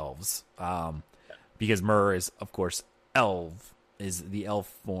deep elves. Because Mer is, of course, elf, is the elf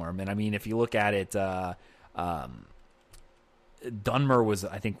form. And I mean, if you look at it... Dunmer was,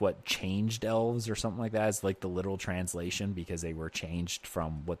 I think, changed elves or something like that. It's like the literal translation because they were changed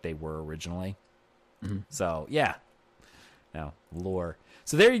from what they were originally. Mm-hmm. So, yeah. Now, lore.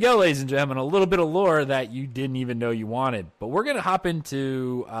 So there you go, ladies and gentlemen. A little bit of lore that you didn't even know you wanted. But we're going to hop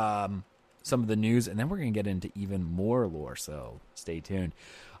into some of the news, and then we're going to get into even more lore. So stay tuned.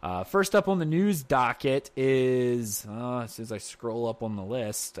 First up on the news docket is, as soon as I scroll up on the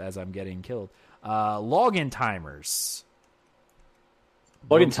list as I'm getting killed, login timers.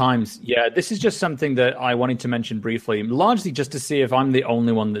 Login times, yeah. This is just something that I wanted to mention briefly, largely just to see if I'm the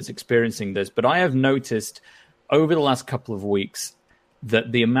only one that's experiencing this. But I have noticed over the last couple of weeks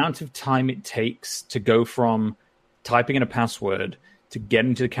that the amount of time it takes to go from typing in a password to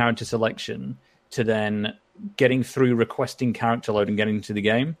getting to the character selection to then getting through requesting character load and getting into the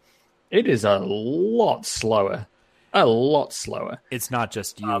game, it is a lot slower. A lot slower. It's not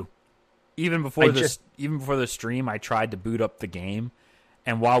just you. Even before the stream, I tried to boot up the game.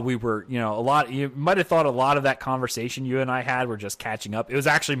 And while we were, you might have thought a lot of that conversation you and I had were just catching up. It was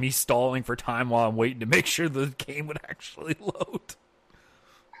actually me stalling for time while I'm waiting to make sure the game would actually load.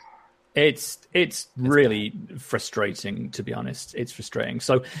 It's really frustrating, to be honest. It's frustrating.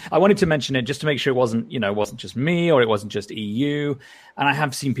 So I wanted to mention it just to make sure it wasn't just me or it wasn't just EU. And I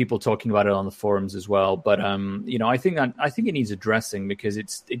have seen people talking about it on the forums as well. But I think it needs addressing because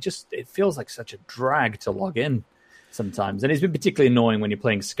it feels like such a drag to log in sometimes. And it's been particularly annoying when you're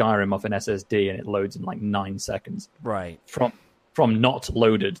playing Skyrim off an SSD and it loads in like 9 seconds. Right. From not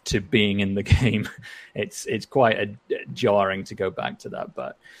loaded to being in the game. It's quite jarring to go back to that,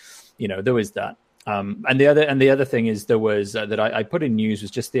 but there was that. And the other thing is there was that I put in news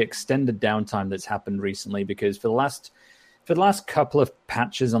was just the extended downtime that's happened recently, because for the last couple of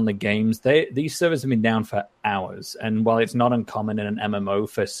patches on the games, these servers have been down for hours. And while it's not uncommon in an MMO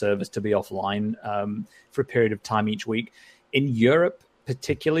for servers to be offline for a period of time each week, in Europe,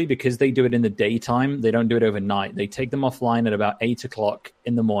 particularly because they do it in the daytime. They don't do it overnight. They take them offline at about 8 o'clock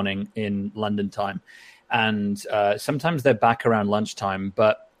in the morning in London time. And sometimes they're back around lunchtime.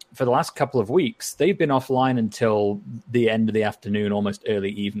 But for the last couple of weeks, they've been offline until the end of the afternoon, almost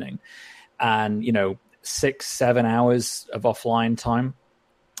early evening. And, 6-7 hours of offline time.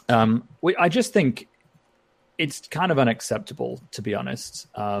 I just think it's kind of unacceptable, to be honest,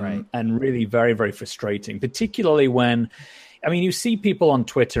 Right. and really very, very frustrating, particularly when, you see people on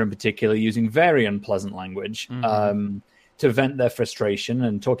Twitter in particular using very unpleasant language to vent their frustration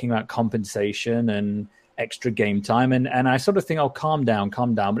and talking about compensation and extra game time. And I sort of think, oh, calm down.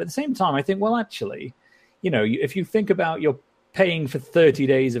 But at the same time, I think, well, actually, if you think about you're paying for 30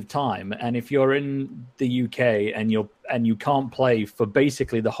 days of time, and if you're in the UK and you can't play for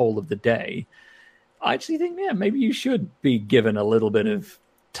basically the whole of the day, I actually think, maybe you should be given a little bit of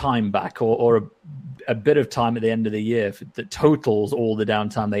time back or a bit of time at the end of the year that totals all the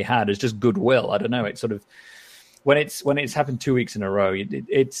downtime they had as just goodwill. I don't know. It's sort of when it's happened 2 weeks in a row,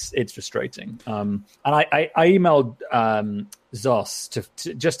 it's frustrating. And I emailed Zos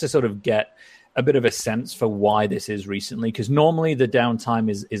to sort of get a bit of a sense for why this is recently, because normally the downtime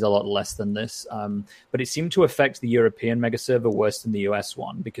is a lot less than this, but it seemed to affect the European mega server worse than the US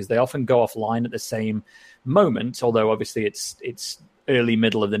one, because they often go offline at the same moment, although obviously it's early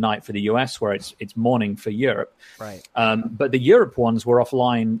middle of the night for the US, where it's morning for Europe. Right. But the Europe ones were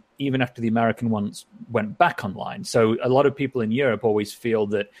offline even after the American ones went back online. So a lot of people in Europe always feel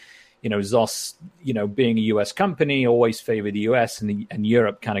that Zos, being a US company, always favor the US, and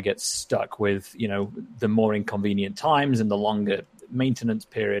Europe kind of gets stuck with, the more inconvenient times and the longer maintenance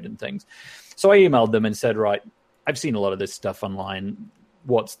period and things. So I emailed them and said, right, I've seen a lot of this stuff online.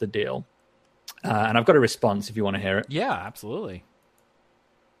 What's the deal? And I've got a response if you want to hear it. Yeah, absolutely.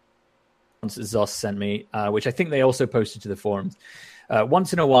 Zos sent me, which I think they also posted to the forums.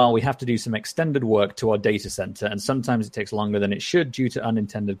 Once in a while, we have to do some extended work to our data center, and sometimes it takes longer than it should due to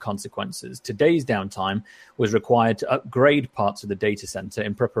unintended consequences. Today's downtime was required to upgrade parts of the data center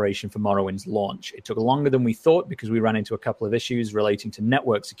in preparation for Morrowind's launch. It took longer than we thought because we ran into a couple of issues relating to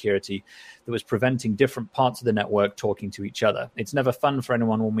network security that was preventing different parts of the network talking to each other. It's never fun for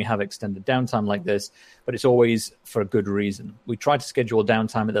anyone when we have extended downtime like this, but it's always for a good reason. We try to schedule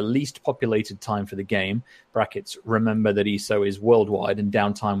downtime at the least populated time for the game, brackets, remember that ESO is worldwide, and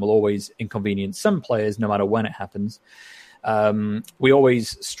downtime will always inconvenience some players no matter when it happens. We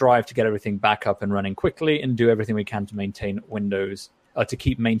always strive to get everything back up and running quickly and do everything we can to maintain Windows, to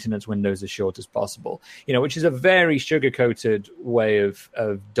keep maintenance windows as short as possible. Which is a very sugar-coated way of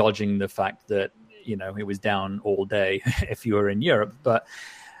dodging the fact that it was down all day if you were in Europe. But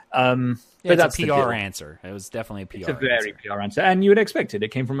but that's a PR answer. It was definitely a PR. It's a very PR answer, and you would expect it. It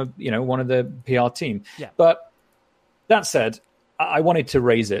came from one of the PR team. Yeah. But that said, I wanted to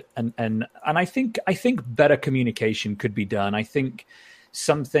raise it, and I think better communication could be done. I think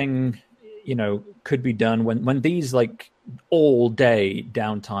something could be done when these like all day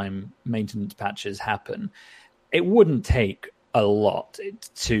downtime maintenance patches happen. It wouldn't take a lot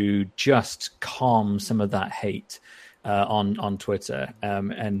to just calm some of that hate on Twitter,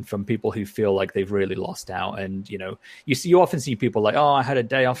 and from people who feel like they've really lost out. And you often see people like, oh, I had a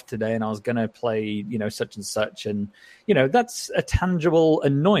day off today and I was gonna play such and such, and that's a tangible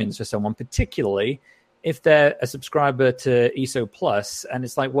annoyance for someone, particularly if they're a subscriber to ESO Plus, and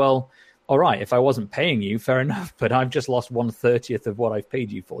it's like, well, all right, if I wasn't paying you, fair enough, but I've just lost 1/30 of what I've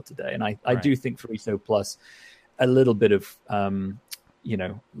paid you for today. And I do think for ESO Plus a little bit of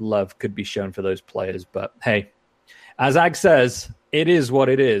love could be shown for those players, but hey, as Ag says, it is what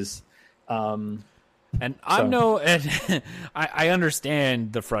it is. And I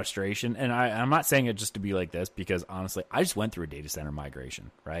understand the frustration, and I'm not saying it just to be like this, because honestly, I just went through a data center migration,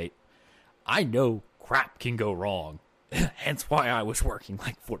 right? I know crap can go wrong. Hence why I was working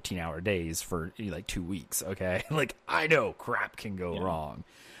like 14-hour days for like 2 weeks, okay? Like, I know crap can go wrong.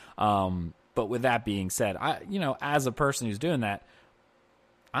 But with that being said, as a person who's doing that,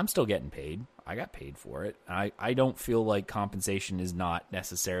 I'm still getting paid. I got paid for it. I don't feel like compensation is not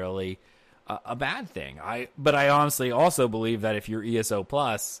necessarily a bad thing. But I honestly also believe that if you're ESO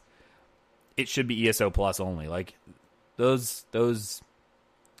Plus, it should be ESO Plus only. Like those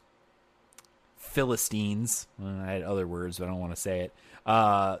Philistines, I had other words, but I don't want to say it,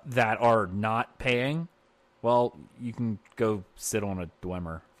 that are not paying, well, you can go sit on a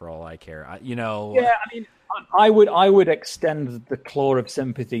Dwemer for all I care. Yeah, I mean, I would extend the claw of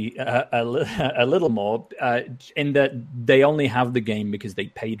sympathy a little more, in that they only have the game because they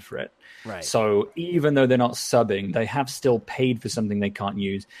paid for it. Right. So even though they're not subbing, they have still paid for something they can't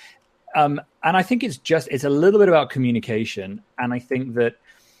use. And I think it's a little bit about communication. And I think that,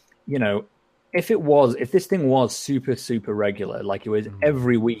 if this thing was super, super regular, like it was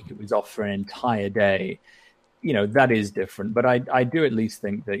every week, it was off for an entire day, that is different. But I do at least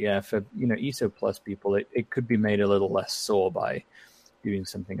think that, for, ESO Plus people, it could be made a little less sore by doing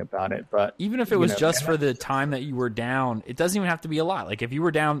something about it. But even if it was just for the time that you were down, it doesn't even have to be a lot. Like if you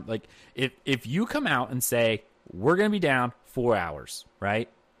were down, like if you come out and say, we're going to be down 4 hours, right?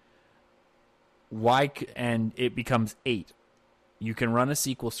 And it becomes 8. You can run a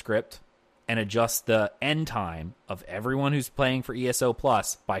SQL script and adjust the end time of everyone who's playing for ESO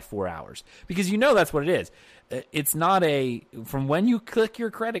Plus by 4 hours. Because that's what it is. It's not from when you click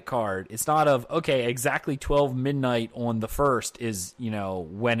your credit card, it's not okay, exactly 12 midnight on the 1st is,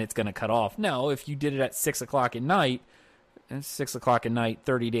 when it's going to cut off. No, if you did it at 6 o'clock at night, and 6 o'clock at night,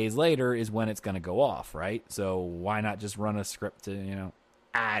 30 days later is when it's going to go off, right? So why not just run a script to,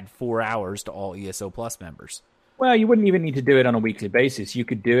 add 4 hours to all ESO Plus members? Well, you wouldn't even need to do it on a weekly basis. You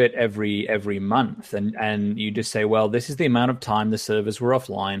could do it every month, and you just say, well, this is the amount of time the servers were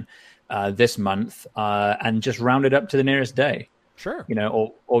offline this month, and just round it up to the nearest day. Sure.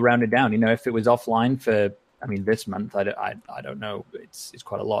 Or round it down. If it was offline for, this month, I don't know, it's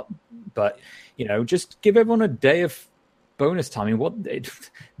quite a lot, but just give everyone a day of bonus time.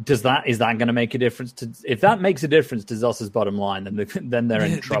 Is that going to make a difference if that makes a difference to Zos's bottom line, then they're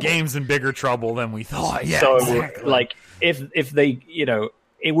in trouble. The game's in bigger trouble than we thought. Yeah, so exactly. Like if they,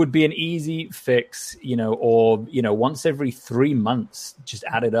 it would be an easy fix, or once every 3 months, just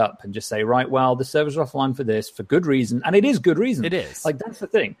add it up and just say, right, well, the servers are offline for this for good reason, and it is good reason. It is. Like that's the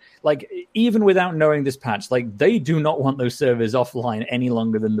thing. Like even without knowing this patch, like they do not want those servers offline any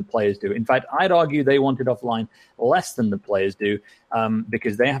longer than the players do. In fact, I'd argue they want it offline less than the players do,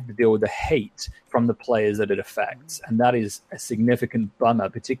 because they have to deal with the hate from the players that it affects, and that is a significant bummer,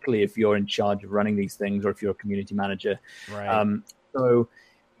 particularly if you're in charge of running these things or if you're a community manager. Right. So.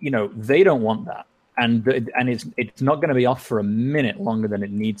 They don't want that, and it's not going to be off for a minute longer than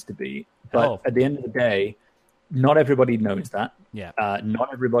it needs to be. But at the end of the day, not everybody knows that. Yeah. Not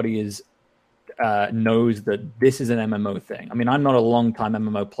everybody knows that this is an MMO thing. I'm not a long-time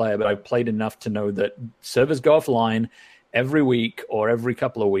MMO player, but I've played enough to know that servers go offline every week or every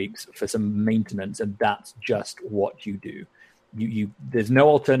couple of weeks for some maintenance, and that's just what you do. There's no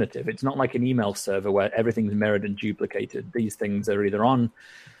alternative. It's not like an email server where everything's mirrored and duplicated. These things are either on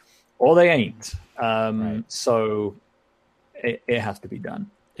or they ain't. Right. So it has to be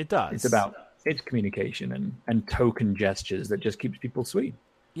done. It does. It's communication and token gestures that just keeps people sweet.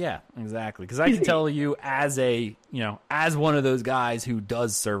 Yeah, exactly. Because I can tell you as as one of those guys who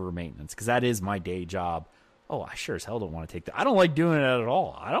does server maintenance, because that is my day job. Oh, I sure as hell don't want to take that. I don't like doing it at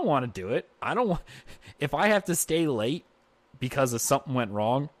all. I don't want to do it. If I have to stay late because of something went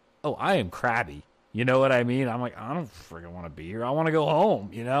wrong, I am crabby. You know what I mean? I'm like, I don't freaking want to be here. I want to go home,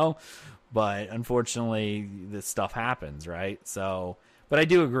 But unfortunately, this stuff happens, right? So, but I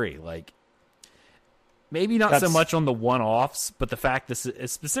do agree. Like, maybe not so much on the one-offs, but the fact this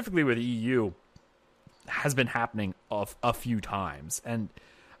is specifically with EU has been happening a few times. And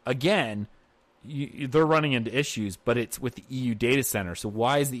again, they're running into issues, but it's with the EU data center. So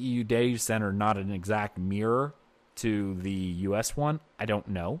why is the EU data center not an exact mirror to the US one? I don't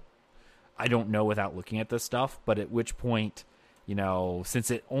know. I don't know without looking at this stuff, but at which point,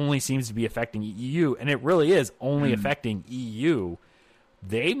 since it only seems to be affecting EU, and it really is only affecting EU,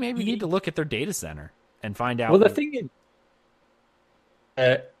 they maybe need to look at their data center and find out. Well, the thing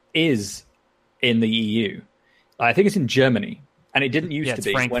is in the EU. I think it's in Germany, and it didn't used to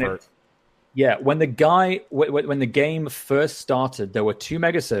be. Frankfurt. When the game first started, there were 2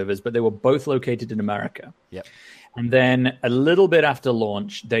 mega servers, but they were both located in America. Yep. And then a little bit after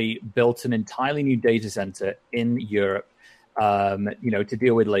launch, they built an entirely new data center in Europe, to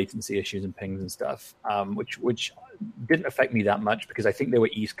deal with latency issues and pings and stuff, which didn't affect me that much because I think they were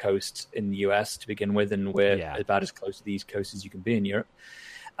East Coast in the US to begin with, and we're about as close to the East Coast as you can be in Europe.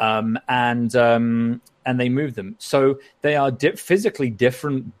 And they moved them. So they are physically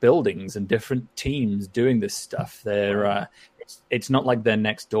different buildings and different teams doing this stuff. They're it's not like they're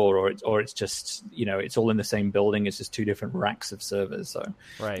next door or it's just, it's all in the same building. It's just 2 different racks of servers. So,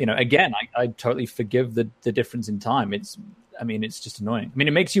 right. Again, I totally forgive the difference in time. It's just annoying.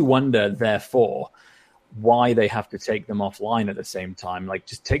 It makes you wonder, therefore, why they have to take them offline at the same time. Like,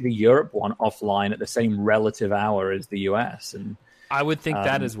 just take the Europe one offline at the same relative hour as the US. And I would think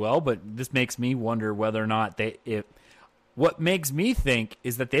that as well, but this makes me wonder whether or not what makes me think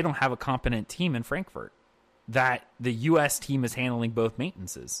is that they don't have a competent team in Frankfurt, that the U.S. team is handling both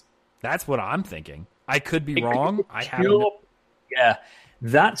maintenances. That's what I'm thinking. I could be wrong.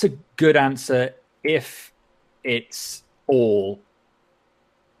 That's a good answer if it's all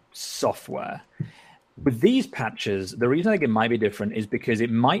software. With these patches, the reason I think it might be different is because it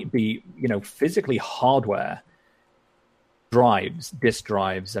might be, physically hardware drives, disk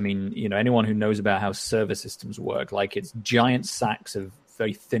drives. I mean, anyone who knows about how server systems work, like it's giant sacks of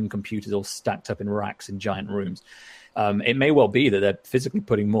very thin computers all stacked up in racks in giant rooms. It may well be that they're physically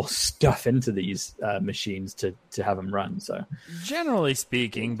putting more stuff into these machines to have them run. So, generally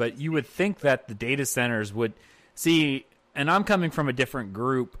speaking, but you would think that the data centers would see, and I'm coming from a different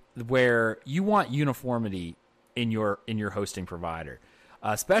group where you want uniformity in your hosting provider,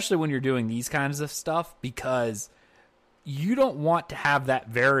 especially when you're doing these kinds of stuff, because you don't want to have that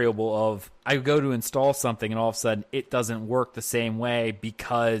variable of I go to install something and all of a sudden it doesn't work the same way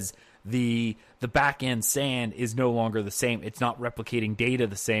because the back end SAN is no longer the same. It's not replicating data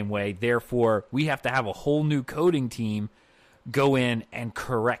the same way. Therefore, we have to have a whole new coding team go in and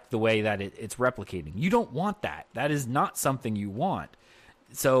correct the way that it's replicating. You don't want that. That is not something you want.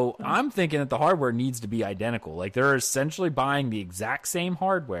 So I'm thinking that the hardware needs to be identical. Like they're essentially buying the exact same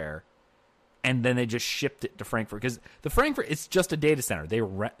hardware, and then they just shipped it to Frankfurt, because the Frankfurt, it's just a data center.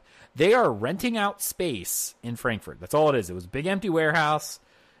 They are renting out space in Frankfurt. That's all it is. It was a big empty warehouse.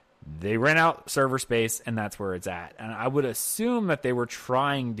 They rent out server space, and that's where it's at. And I would assume that they were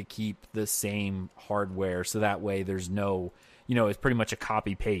trying to keep the same hardware, so that way there's no, it's pretty much a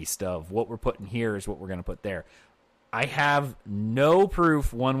copy paste of what we're putting here is what we're going to put there. I have no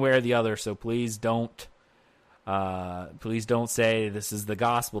proof one way or the other, so please don't say this is the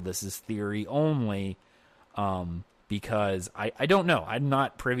gospel, this is theory only, because I don't know. I'm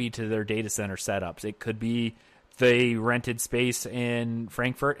not privy to their data center setups. It could be they rented space in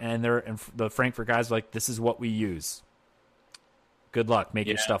Frankfurt, and the Frankfurt guys are like, this is what we use. Good luck, make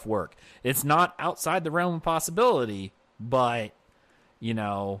your stuff work. It's not outside the realm of possibility, but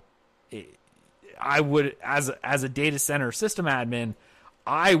I would, as a data center system admin,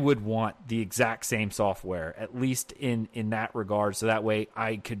 I would want the exact same software, at least in that regard, so that way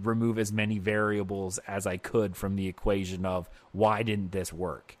I could remove as many variables as I could from the equation of why didn't this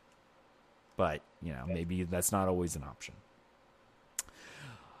work. But, maybe that's not always an option.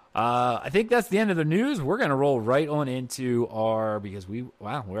 I think that's the end of the news. We're going to roll right on into because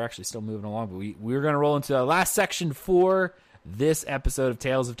we're actually still moving along, but we're going to roll into the last section for this episode of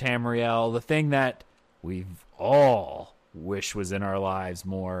Tales of Tamriel, the thing that we've all wish was in our lives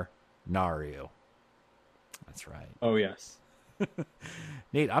more, Naryu. That's right. Oh, yes.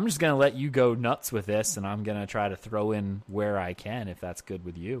 Nate, I'm just going to let you go nuts with this, and I'm going to try to throw in where I can, if that's good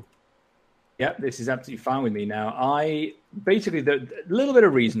with you. Yeah, this is absolutely fine with me. Now, the little bit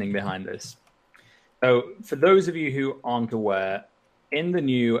of reasoning behind this. So, for those of you who aren't aware, in the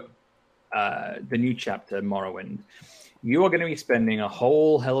new chapter, Morrowind, you are going to be spending a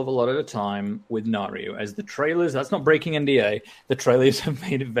whole hell of a lot of the time with Naryu. As the trailers, that's not breaking NDA, the trailers have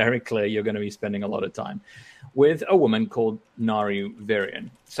made it very clear you're going to be spending a lot of time with a woman called Naryu Virion.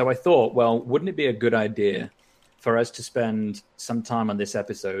 So I thought, well, wouldn't it be a good idea for us to spend some time on this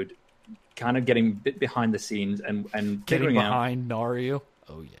episode kind of getting a bit behind the scenes and getting behind Naryu?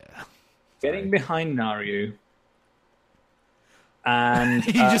 Oh, yeah. Getting behind Naryu. And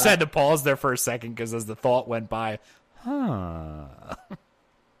you just had to pause there for a second because as the thought went by, yeah,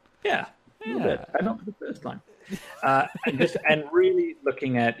 a little bit. Not for the first time. And really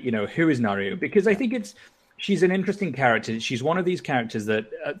looking at, who is Naryu? Because I think she's an interesting character. She's one of these characters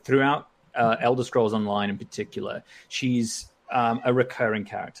that throughout Elder Scrolls Online in particular, she's a recurring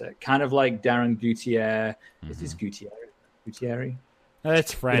character, kind of like Darren Gutierre. Is this Gutierre? Gutierre?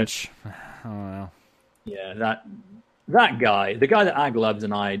 It's French. I don't know. Yeah, that guy, the guy that Ag loves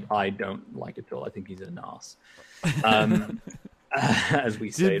and I don't like at all. I think he's a narc. As we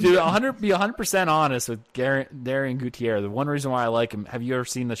say. Dude, be 100% honest with Darren Gutierre. The one reason why I like him, have you ever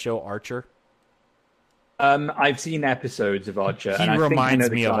seen the show Archer? I've seen episodes of Archer. He reminds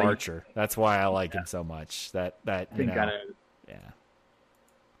me of Archer. That's why I like him so much. Yeah.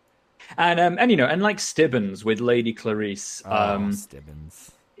 And like Stibbons with Lady Clarice.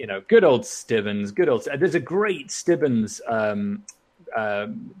 Stibbons. Good old Stibbons. There's a great Stibbons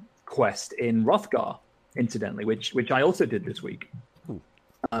quest in Hrothgar, incidentally, which I also did this week.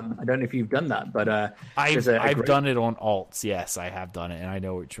 I don't know if you've done that, but I've done it on alts. Yes, I have done it, and I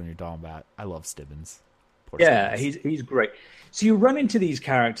know which one you're talking about. I love Stibbons. Yeah, he's great. So you run into these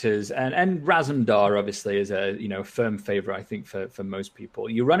characters, and Razumdar obviously is a firm favorite, I think, for most people.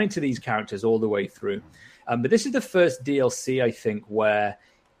 You run into these characters all the way through, but this is the first DLC I think where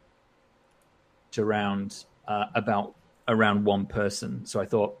it's around one person. So I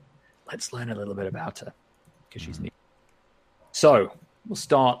thought, let's learn a little bit about her because she's neat. So we'll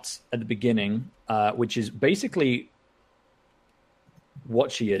start at the beginning, which is basically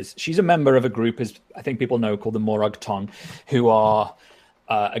what she is. She's a member of a group, as I think people know, called the Morag Tong, who are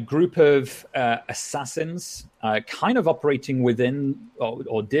a group of assassins, kind of operating within,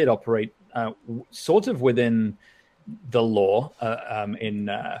 or did operate, sort of within the law in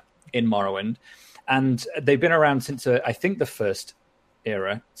Morrowind, and they've been around since I think the first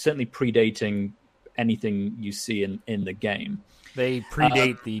era, certainly predating anything you see in the game. They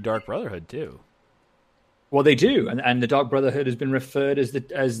predate the Dark Brotherhood too. Well, they do, and the Dark Brotherhood has been referred as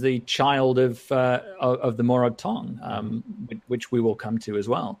the child of the Morag Tong, which we will come to as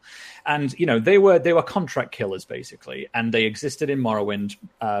well. And they were contract killers basically, and they existed in Morrowind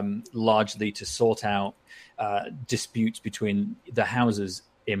largely to sort out disputes between the houses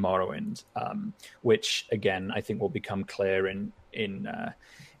in Morrowind, which again I think will become clear in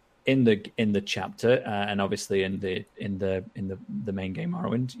the chapter, and obviously in the main game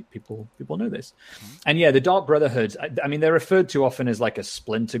Morrowind, people know this. And yeah, the Dark Brotherhood, I mean, they're referred to often as like a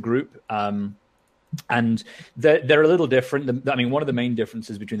splinter group, and they're a little different. I mean, one of the main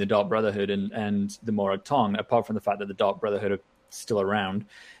differences between the Dark Brotherhood and the Morag Tong, apart from the fact that the Dark Brotherhood are still around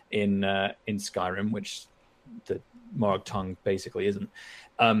in Skyrim, which the Morag Tong basically isn't,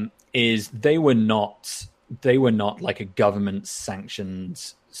 is they were not like a government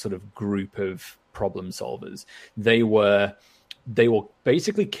sanctioned sort of group of problem solvers. They will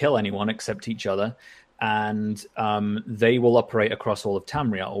basically kill anyone except each other, and they will operate across all of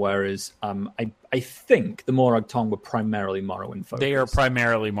Tamriel, whereas I think the Morag Tong were primarily Morrowind focused. They are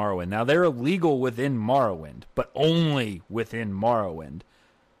primarily Morrowind. Now, they're illegal within Morrowind, but only within Morrowind.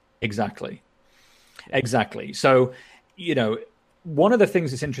 Exactly. So, one of the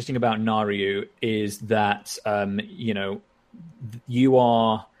things that's interesting about Nariu is that,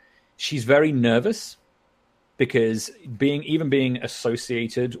 she's very nervous because being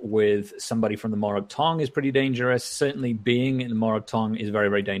associated with somebody from the Morag Tong is pretty dangerous. Certainly being in the Morag Tong is very,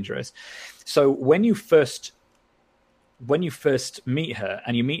 very dangerous. So when you first meet her,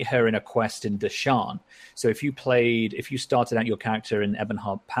 and you meet her in a quest in Deshaan. So if you started out your character in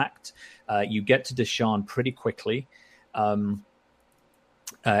Ebonheart Pact, you get to Deshaan pretty quickly.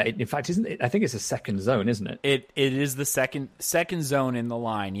 In fact, isn't it? I think it's a second zone, isn't it? It is the second zone in the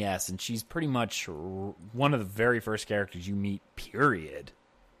line, yes. And she's pretty much one of the very first characters you meet, period.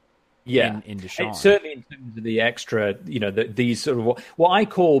 Yeah, in Deshaan. Certainly in terms of the extra, these sort of what I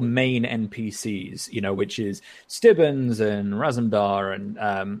call main NPCs, which is Stibbons and Razumdar and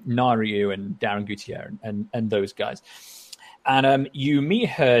Nariu and Darren Gutierrez and those guys. And you meet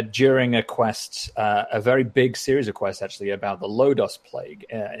her during a quest, a very big series of quests, actually, about the Lodos Plague,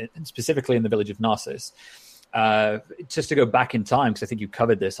 and specifically in the village of Narsis. Just to go back in time, because I think you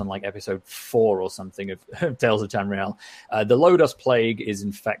covered this on like episode 4 or something of Tales of Tamriel. The Lodos Plague is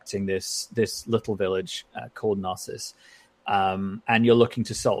infecting this little village called Narsis, and you're looking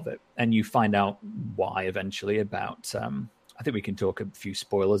to solve it. And you find out why eventually about... I think we can talk a few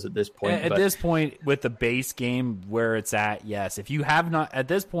spoilers at this point. At this point, with the base game where it's at, yes. If you have not, at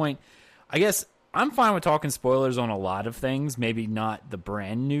this point, I guess I'm fine with talking spoilers on a lot of things, maybe not the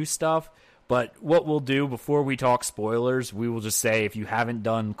brand new stuff, but what we'll do before we talk spoilers, we will just say if you haven't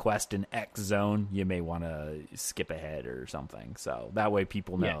done quest in X zone, you may want to skip ahead or something. So that way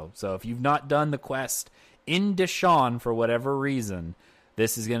people know. Yeah. So if you've not done the quest in Deshaan for whatever reason,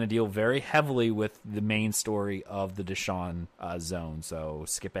 this is going to deal very heavily with the main story of the Deshaan zone, so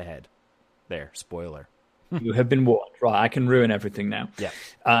skip ahead. There, spoiler. You have been warned. Right, I can ruin everything now. Yeah.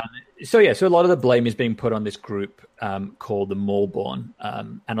 So a lot of the blame is being put on this group called the Maulborn,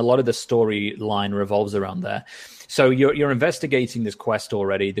 and a lot of the storyline revolves around there. So you're investigating this quest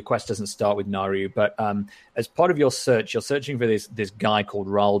already. The quest doesn't start with Nariu, but as part of your search, you're searching for this guy called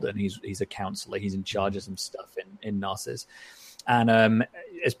Ralden. He's a counselor. He's in charge of some stuff in Narsis. And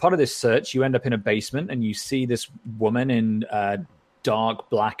as part of this search, you end up in a basement and you see this woman in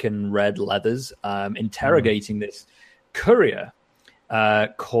dark black and red leathers interrogating this courier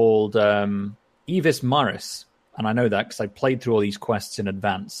called Evis Maris. And I know that because I played through all these quests in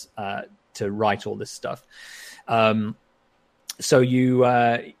advance to write all this stuff. So you...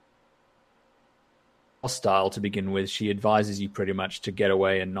 hostile to begin with. She advises you pretty much to get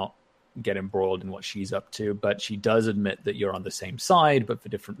away and not get embroiled in what she's up to, but she does admit that you're on the same side, but for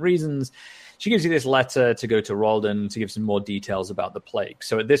different reasons. She gives you this letter to go to Ralden to give some more details about the plague.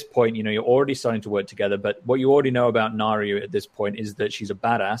 So at this point, you're already starting to work together, but what you already know about Nariu at this point is that she's a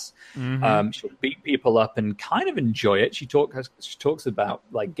badass. Mm-hmm. She'll beat people up and kind of enjoy it. She talks about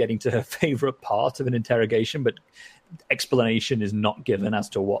like getting to her favorite part of an interrogation, but explanation is not given as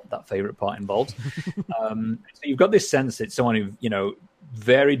to what that favorite part involves. So you've got this sense that someone who,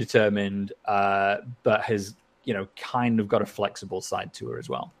 very determined, but has, kind of got a flexible side to her as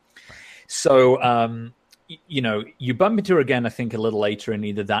well. So, you bump into her again, I think, a little later in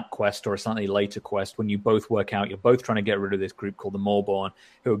either that quest or a slightly later quest when you both work out you're both trying to get rid of this group called the Moorborn,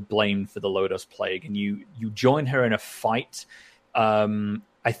 who are blamed for the Lodos Plague. And you join her in a fight.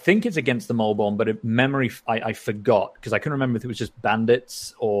 I think it's against the Moorborn, but I forgot because I couldn't remember if it was just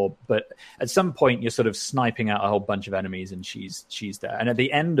bandits but at some point you're sort of sniping out a whole bunch of enemies and she's there. And at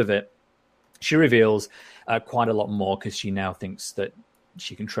the end of it, she reveals quite a lot more because she now thinks that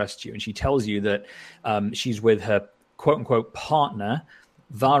she can trust you. And she tells you that she's with her quote-unquote partner,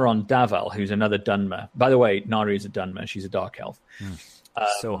 Varon Daval, who's another Dunmer. By the way, Nari is a Dunmer. She's a dark elf.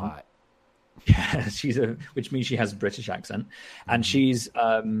 So hot. Yeah, which means she has a British accent. And she's, this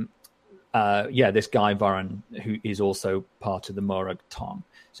guy, Varon, who is also part of the Morag Tong.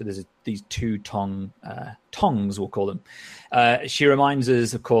 So there's these two Tongs, we'll call them. She reminds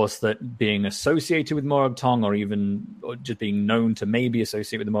us, of course, that being associated with Morag Tong or just being known to maybe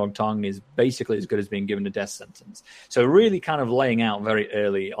associate with the Morag Tong is basically as good as being given a death sentence. So really kind of laying out very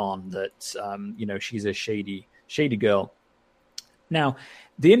early on that, she's a shady girl. Now,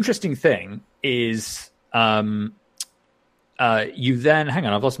 the interesting thing is you then... Hang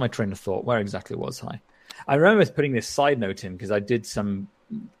on, I've lost my train of thought. Where exactly was I? I remember putting this side note in because I did some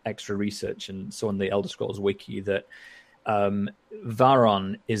extra research and saw on the Elder Scrolls wiki that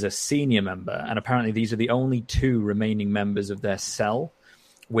Varon is a senior member, and apparently these are the only two remaining members of their cell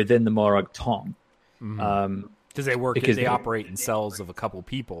within the Morag Tong. Because they operate in cells of a couple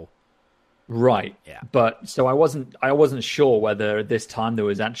people. Right. Yeah. But so I wasn't sure whether this time there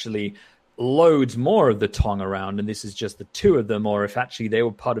was actually loads more of the Tong around and this is just the two of them, or if actually they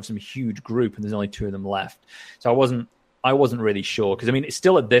were part of some huge group and there's only two of them left. So I wasn't really sure because it's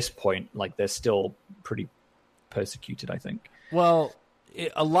still at this point like they're still pretty persecuted, I think. Well,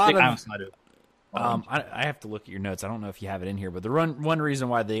 a lot of outside of I have to look at your notes. I don't know if you have it in here, but the one reason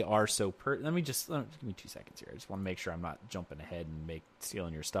why they are so let me give me 2 seconds here. I just want to make sure I'm not jumping ahead and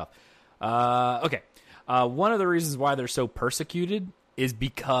stealing your stuff. Okay. One of the reasons why they're so persecuted is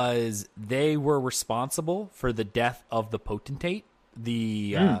because they were responsible for the death of the potentate.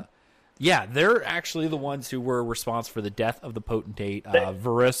 They're actually the ones who were responsible for the death of the potentate,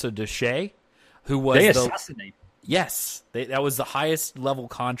 Varissa Duché, who was they assassinated. Yes, that was the highest level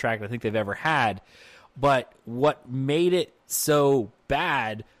contract I think they've ever had. But what made it so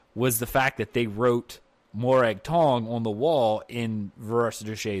bad was the fact that they wrote Morag Tong on the wall in Varissa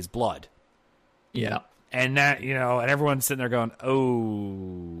Duché's blood. Yeah. And that, and everyone's sitting there going,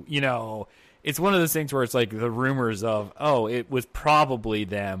 it's one of those things where it's like the rumors of, it was probably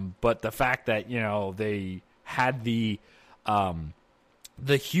them. But the fact that, they had the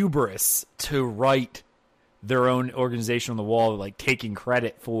hubris to write their own organization on the wall, like taking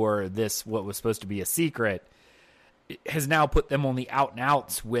credit for this, what was supposed to be a secret, has now put them on the out and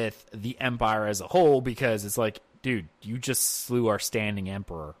outs with the Empire as a whole, because it's like, dude, you just slew our standing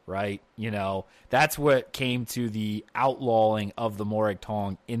emperor, right? That's what came to the outlawing of the Morag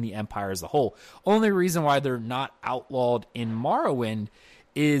Tong in the Empire as a whole. Only reason why they're not outlawed in Morrowind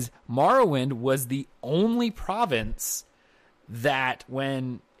is Morrowind was the only province that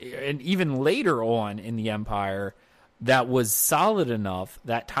and even later on in the Empire, that was solid enough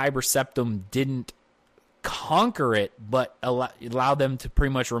that Tiber Septim didn't conquer it, but allow them to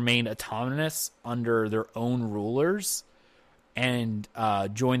pretty much remain autonomous under their own rulers and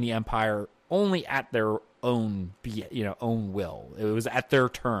join the Empire only at their own will. It was at their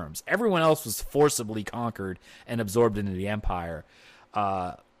terms. Everyone else was forcibly conquered and absorbed into the Empire.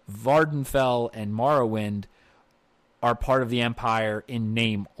 Vardenfell and Morrowind are part of the Empire in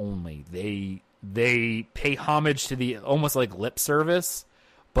name only. They pay homage to the almost like lip service,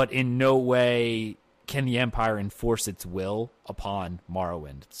 but in no way can the Empire enforce its will upon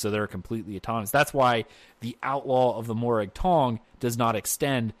Morrowind. So they're completely autonomous. That's why the outlaw of the Morag Tong does not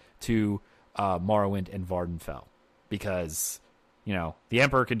extend to Morrowind and Vardenfell, because the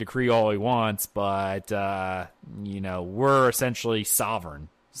Emperor can decree all he wants, but we're essentially sovereign.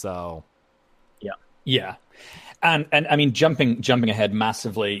 So yeah. And I mean, jumping ahead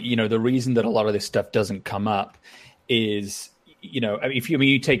massively, the reason that a lot of this stuff doesn't come up is, if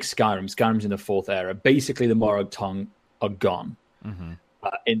you take Skyrim's in the fourth era, basically the Morag Tong are gone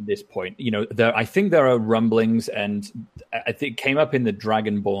in this point. I think there are rumblings, and I think it came up in the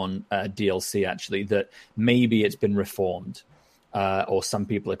Dragonborn DLC actually, that maybe it's been reformed, or some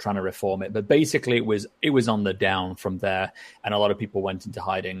people are trying to reform it. But basically, it was on the down from there, and a lot of people went into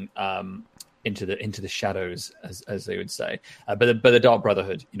hiding. Into the shadows, as they would say, but the Dark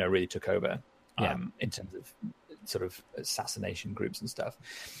Brotherhood, really took over in terms of sort of assassination groups and stuff.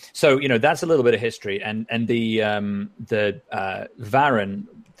 So that's a little bit of history, and the Varon.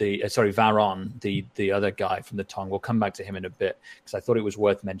 Varon, the other guy from the Tong. We'll come back to him in a bit because I thought it was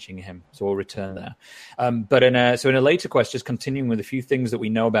worth mentioning him. So we'll return there. But in a later quest, just continuing with a few things that we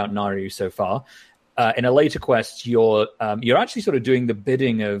know about Naryu so far. In a later quest, you're actually sort of doing the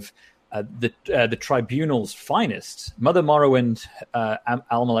bidding of the tribunal's finest, Mother Morrowind,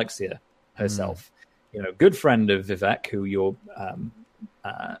 Almalexia herself. Good friend of Vivec, who you'll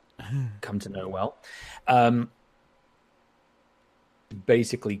come to know well.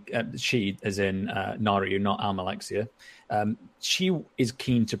 Basically, she, as in Naryu, not Almalexia, she is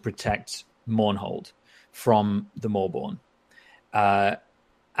keen to protect Mournhold from the Moorborn.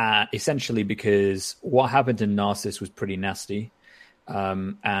 Essentially because what happened to Narcissus was pretty nasty,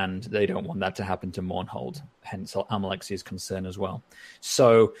 and they don't want that to happen to Mournhold, hence Almalexia's concern as well.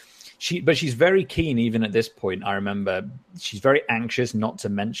 So she's very keen, even at this point. I remember she's very anxious not to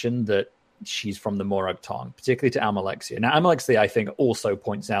mention that she's from the Morag Tong, particularly to Almalexia. Now, Almalexia, I think, also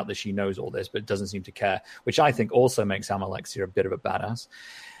points out that she knows all this, but doesn't seem to care, which I think also makes Almalexia a bit of a badass.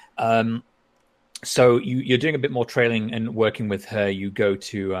 So you're doing a bit more trailing and working with her. You go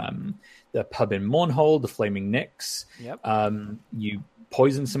to the pub in Mournhold, the Flaming Nix. Yep. You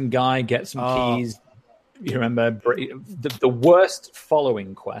poison some guy, get some keys. You remember the worst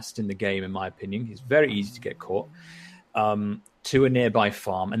following quest in the game, in my opinion. It's very easy to get caught. To a nearby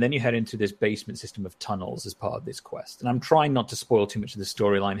farm, and then you head into this basement system of tunnels as part of this quest. And I'm trying not to spoil too much of the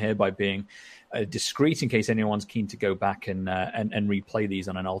storyline here by being discreet in case anyone's keen to go back and replay these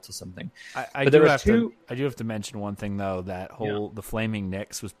on an alt or something. I do have to mention one thing though. That whole the Flaming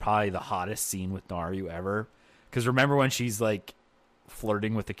Nix was probably the hottest scene with Naryu ever. Because remember when she's like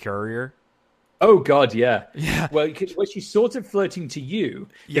flirting with the courier? Oh God, yeah. Yeah. Well, she's sort of flirting to you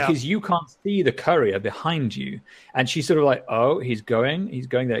because you can't see the courier behind you, and she's sort of like, "Oh, he's going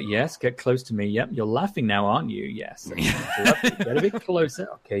there. Yes, get close to me. Yep, you're laughing now, aren't you? Yes, get a bit closer.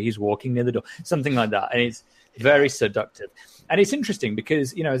 Okay, he's walking near the door, something like that, and it's very seductive. And it's interesting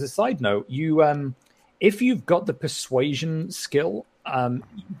because as a side note, you if you've got the persuasion skill,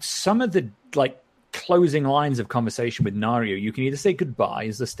 some of the closing lines of conversation with Naryu, you can either say goodbye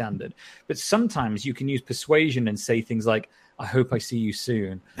as the standard, but sometimes you can use persuasion and say things like, I hope I see you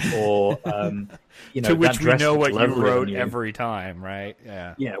soon, or to which we know what you wrote every time, right?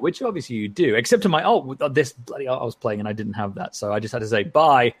 Yeah, which obviously you do, except to my I was playing and I didn't have that, so I just had to say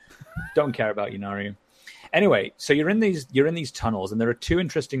bye. Don't care about you, Naryu. Anyway, so you're in these tunnels, and there are two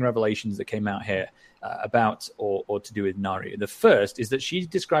interesting revelations that came out here about or to do with Naryu. The first is that she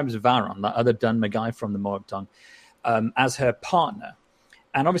describes Varon, that other Dunmer guy from the Morag Tong, as her partner.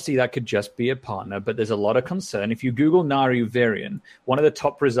 And obviously that could just be a partner, but there's a lot of concern. If you Google Naryu Virion, one of the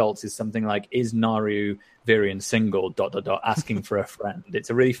top results is something like, is Naryu Virion single, ... asking for a friend. It's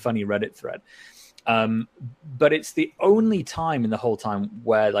a really funny Reddit thread. But it's the only time in the whole time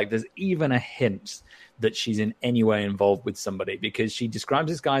where there's even a hint that she's in any way involved with somebody, because she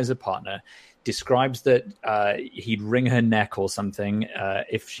describes this guy as a partner, describes that he'd wring her neck or something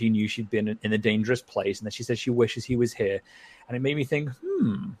if she knew she'd been in a dangerous place, and then she says she wishes he was here. And it made me think,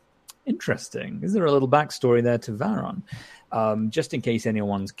 interesting. Is there a little backstory there to Varon? Just in case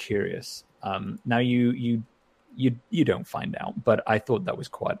anyone's curious. Now you don't find out, but I thought that was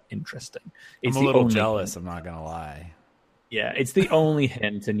quite interesting. I'm a little jealous, I'm not going to lie. Yeah, it's the only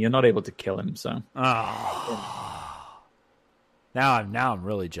hint, and you're not able to kill him, so. Now I'm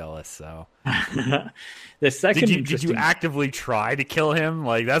really jealous. So, the second did you actively try to kill him?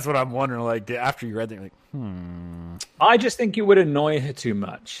 That's what I'm wondering. After you read that, I just think it would annoy her too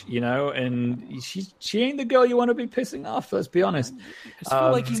much, And she ain't the girl you want to be pissing off. Let's be honest. I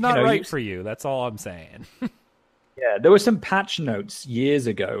feel like he's not right for you. That's all I'm saying. Yeah, there were some patch notes years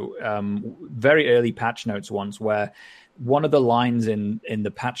ago, very early patch notes once, where one of the lines in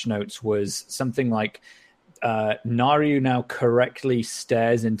the patch notes was something like, Naryu now correctly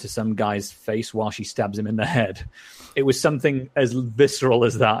stares into some guy's face while she stabs him in the head. It was something as visceral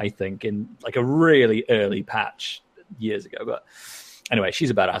as that, I think, in a really early patch years ago. But anyway, she's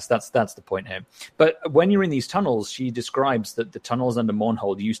a badass. That's the point here. But when you're in these tunnels, she describes that the tunnels under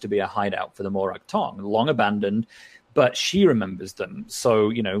Mournhold used to be a hideout for the Morag Tong, long abandoned, but she remembers them. So,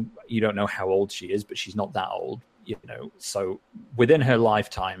 you don't know how old she is, but she's not that old, So within her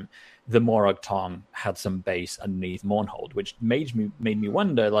lifetime, the Morag Tong had some base underneath Mournhold, which made me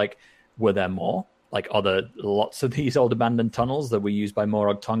wonder, were there more? Are there lots of these old abandoned tunnels that were used by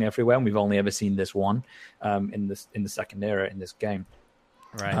Morag Tong everywhere, and we've only ever seen this one in the second era in this game,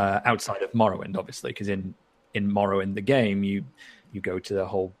 right? Outside of Morrowind, obviously, because in Morrowind the game, you go to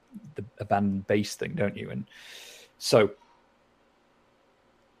the abandoned base thing, don't you? And So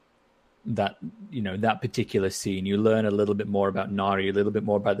that, you know, that particular scene, you learn a little bit more about Nari, a little bit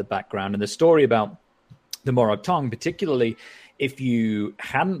more about the background and the story about the Morag Tong, particularly if you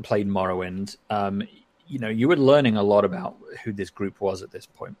hadn't played Morrowind. You know, you were learning a lot about who this group was at this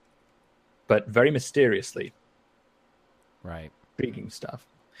point, but very mysteriously. Right. Intriguing stuff.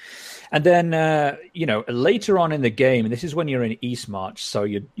 And then, you know, later on in the game, and this is when you're in Eastmarch, so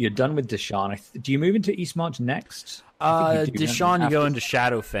you're done with Deshaan. Do you move into Eastmarch next? Deshaan, you go into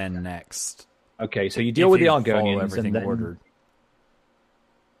Shadowfen next. Okay, so you deal with the Argonians, and then ordered.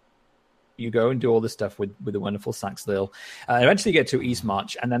 You go and do all this stuff with the wonderful Saxhleel. Eventually get to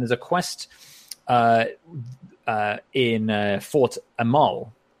Eastmarch, and then there's a quest in Fort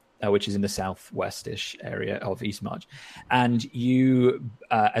Amal, which is in the southwestish area of Eastmarch. And you,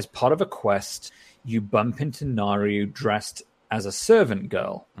 as part of a quest, you bump into Nari dressed as a servant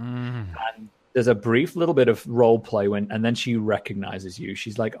girl. And there's a brief little bit of role play and then she recognizes you.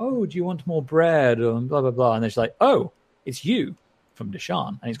 She's like, "Oh, do you want more bread?" And blah, blah, blah. And then she's like, "Oh, it's you from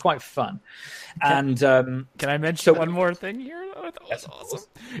Deshaan." And it's quite fun. Can I mention one more thing here? Oh, that's awesome.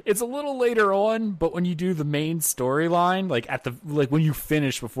 It's a little later on, but when you do the main storyline, like when you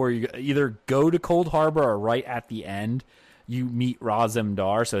finish, before you either go to Cold Harbor or right at the end, you meet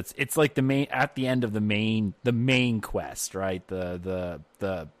Razem-Dar. So it's like at the end of the main quest, right? The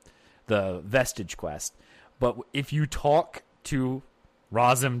Vestige quest. But if you talk to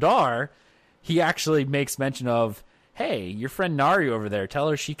Razem-Dar, he actually makes mention of, "Hey, your friend Nari over there, tell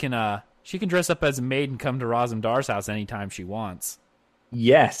her she can dress up as a maid and come to Razem-Dar's house anytime she wants."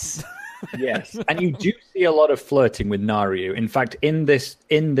 Yes. Yes. And you do see a lot of flirting with Nariu. In fact, in this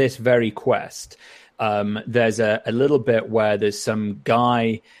very quest, there's a little bit where there's some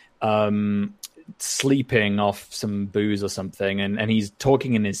guy sleeping off some booze or something, and he's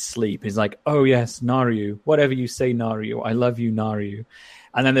talking in his sleep. He's like, "Oh yes, Nariu, whatever you say, Nariu, I love you, Nariu."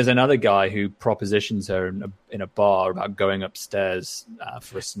 And then there's another guy who propositions her in a bar about going upstairs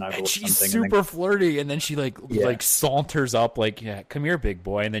for a snuggle and or she's something. Super and then, flirty, and then she like saunters up like, "Yeah, come here, big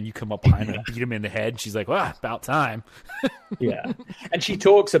boy." And then you come up behind him and beat him in the head. And she's like, "Well, about time." Yeah. And she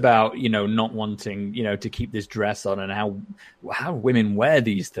talks about, you know, not wanting, you know, to keep this dress on and how women wear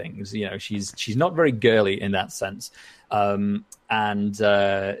these things. You know, she's not very girly in that sense. But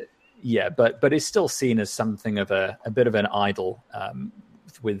it's still seen as something of a bit of an idol,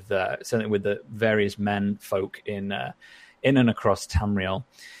 with certainly with the various men folk in and across Tamriel.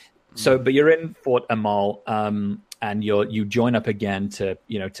 So, but you're in Fort Amal, and you join up again to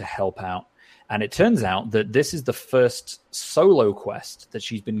help out. And it turns out that this is the first solo quest that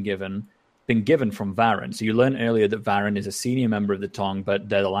she's been given from Varen. So you learned earlier that Varen is a senior member of the Tong, but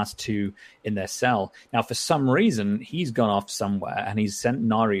they're the last two in their cell. Now, for some reason, he's gone off somewhere, and he's sent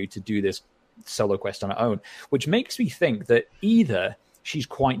Nariu to do this solo quest on her own, which makes me think that either she's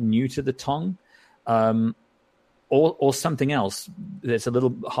quite new to the Tong, or something else that's a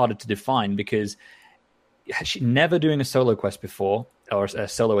little harder to define, because she never doing a solo quest before, or a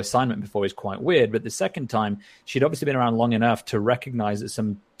solo assignment before, is quite weird. But the second time, she'd obviously been around long enough to recognize that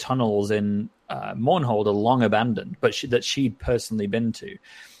some tunnels in Mournhold are long abandoned, but that she'd personally been to.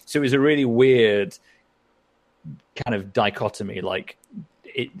 So it was a really weird kind of dichotomy, like,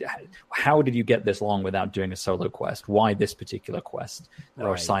 how did you get this long without doing a solo quest? Why this particular quest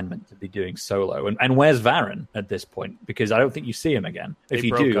or assignment to be doing solo? And where's Varen at this point? Because I don't think you see him again. If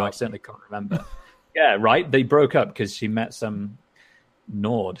you do, I certainly can't remember. Yeah, right? They broke up because she met some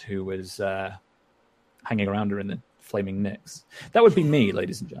Nord who was hanging around her in the Flaming Nyx. That would be me,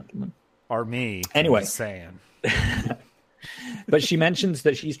 ladies and gentlemen. Or me. Anyway. Saying. But she mentions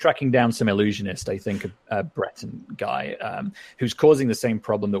that she's tracking down some illusionist, I think a Breton guy, who's causing the same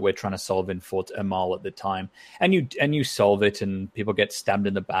problem that we're trying to solve in Fort Amal at the time. And you solve it, and people get stabbed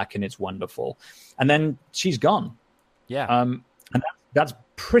in the back, and it's wonderful. And then she's gone. Yeah. And that's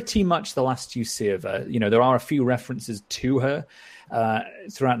pretty much the last you see of her. You know, there are a few references to her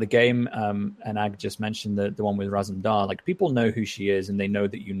throughout the game, and Ag just mentioned the one with Razem-Dar. Like, people know who she is, and they know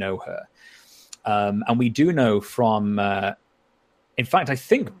that you know her. And we do know from, in fact, I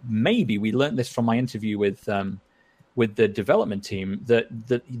think maybe we learned this from my interview with the development team,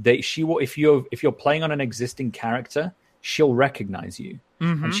 that she will, if you're playing on an existing character, she'll recognize you,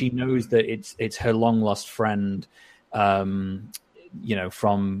 and she knows that it's her long lost friend,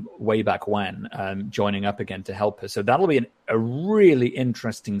 from way back when, joining up again to help her. So that'll be a really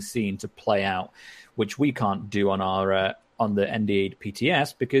interesting scene to play out, which we can't do on our on the ND8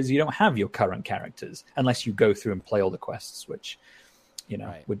 PTS, because you don't have your current characters unless you go through and play all the quests, which,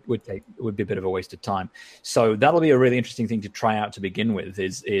 Right. would be a bit of a waste of time. So that'll be a really interesting thing to try out to begin with.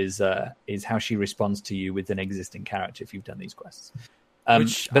 Is how she responds to you with an existing character if you've done these quests.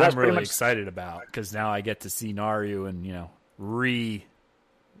 Which but I'm really excited about, because now I get to see Naru and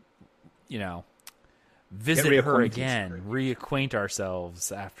visit her again, reacquaint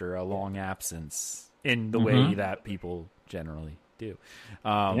ourselves after a long absence in the way that people generally do.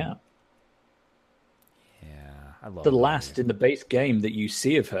 I love the last in the base game that you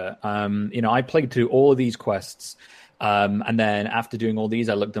see of her. I played through all of these quests, and then after doing all these,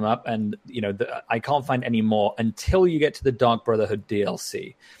 I looked them up, and I can't find any more until you get to the Dark Brotherhood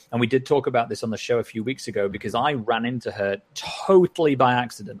DLC. And we did talk about this on the show a few weeks ago because I ran into her totally by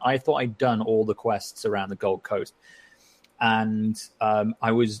accident. I thought I'd done all the quests around the Gold Coast, and I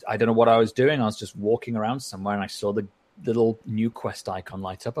don't know what I was doing. I was just walking around somewhere, and I saw the little new quest icon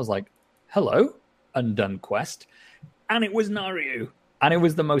light up. I was like, "Hello, undone quest," and it was Naru, and it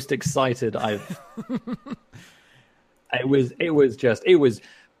was the most excited I've. It was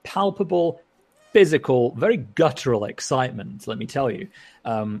palpable, physical, very guttural excitement. Let me tell you,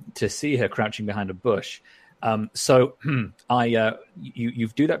 to see her crouching behind a bush. So you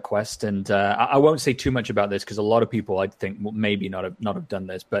do that quest, and I won't say too much about this because a lot of people I think will maybe not have done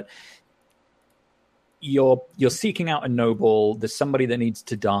this, but. You're seeking out a noble. There's somebody that needs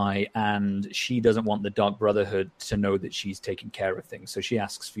to die, and she doesn't want the Dark Brotherhood to know that she's taking care of things. So she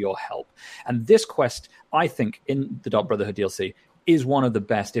asks for your help. And this quest, I think, in the Dark Brotherhood DLC, is one of the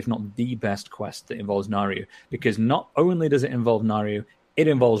best, if not the best quest that involves Naru. Because not only does it involve Naru, it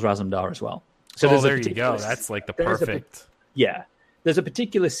involves Razumdar as well. So there you go. That's like the perfect. There's a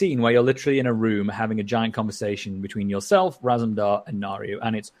particular scene where you're literally in a room having a giant conversation between yourself, Razumdar, and Naru,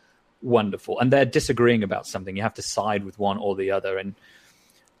 and it's wonderful, and they're disagreeing about something. You have to side with one or the other, and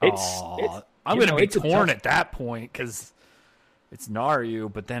I'm going to be torn at that point because it's Naru,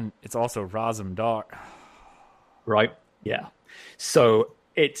 but then it's also Razumdar, right? Yeah, so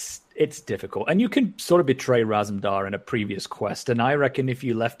it's difficult, and you can sort of betray Razumdar in a previous quest, and I reckon if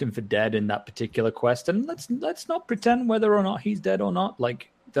you left him for dead in that particular quest, and let's not pretend whether or not he's dead or not,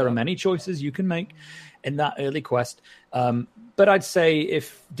 like there are many choices you can make in that early quest. But I'd say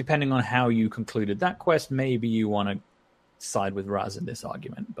if, depending on how you concluded that quest, maybe you want to side with Raz in this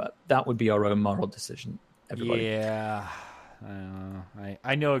argument. But that would be our own moral decision, everybody. Yeah.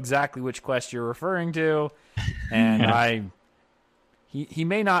 I know exactly which quest you're referring to. And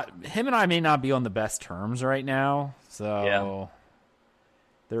him and I may not be on the best terms right now. So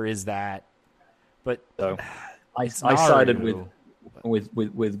there is that. But so I sided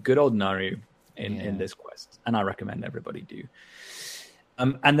with good old Naru in this quest, and I recommend everybody do.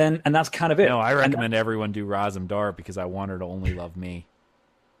 And that's kind of it. No, I recommend everyone do Razumdar because I want her to only love me.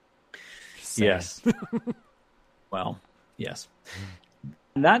 Yes. Well, yes.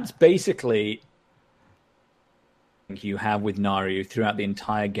 And that's basically you have with Naru throughout the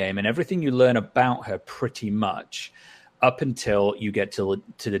entire game, and everything you learn about her pretty much up until you get to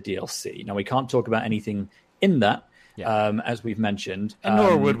the DLC. Now, we can't talk about anything in that. As we've mentioned. And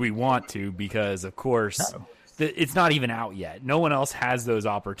nor would we want to because, of course, it's not even out yet. No one else has those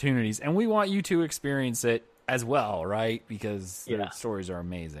opportunities, and we want you to experience it as well, right? Because the stories are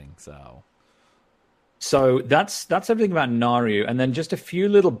amazing. So that's everything about Naru, and then just a few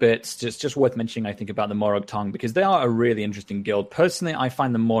little bits just worth mentioning, I think, about the Morag Tong, because they are a really interesting guild. Personally, I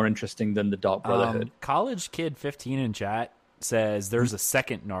find them more interesting than the Dark Brotherhood. College Kid 15 in chat says there's a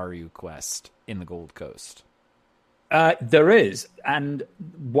second Naru quest in the Gold Coast. There is, and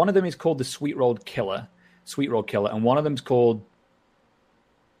one of them is called the Sweet Rolled Killer, and one of them's called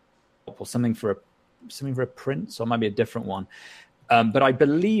something for a prince, or maybe a different one. But I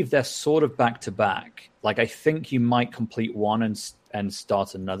believe they're sort of back to back. Like I think you might complete one and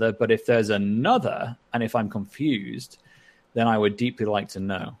start another, but if there's another, and if I'm confused, then I would deeply like to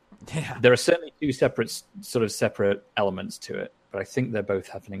know. Yeah, there are certainly two separate elements to it, but I think they're both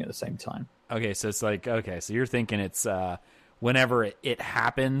happening at the same time. Okay, so it's like, so you're thinking it's whenever it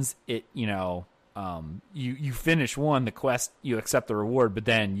happens, you finish one, the quest, you accept the reward, but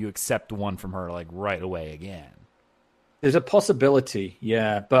then you accept one from her like right away again. There's a possibility,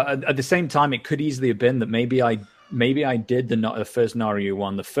 yeah, but at the same time, it could easily have been that maybe I did the first Naru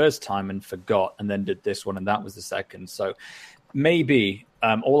one the first time and forgot, and then did this one, and that was the second. So maybe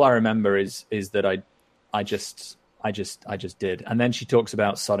all I remember is that I just did. And then she talks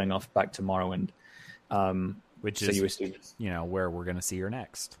about sodding off back to Morrowind, which is where we're going to see her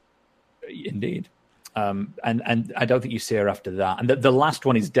next. Indeed. And I don't think you see her after that. And the last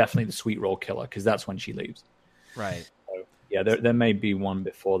one is definitely the Sweet Roll Killer, because that's when she leaves. Right. So, yeah, there may be one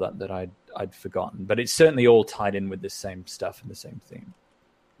before that I'd forgotten, but it's certainly all tied in with the same stuff and the same theme.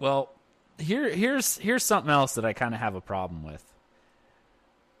 Well, here's something else that I kind of have a problem with.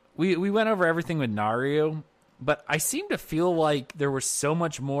 We went over everything with Naru, but I seem to feel like there was so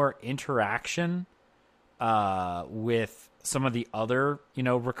much more interaction with some of the other,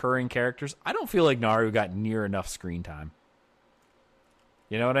 recurring characters. I don't feel like Naru got near enough screen time.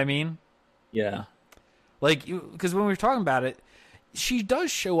 You know what I mean? Yeah. Like, because when we were talking about it, she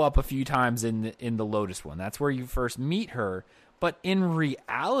does show up a few times in the Lotus one. That's where you first meet her. But in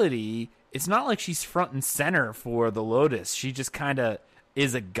reality, it's not like she's front and center for the Lotus. She just kind of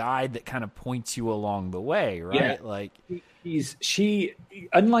is a guide that kind of points you along the way, right? Yeah. Like she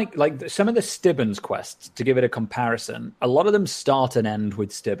unlike like some of the Stibbons quests, to give it a comparison, a lot of them start and end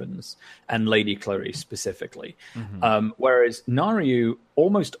with Stibbons and Lady Clarice specifically. Whereas Naru,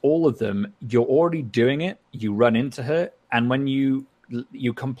 almost all of them, you're already doing it, you run into her, and when you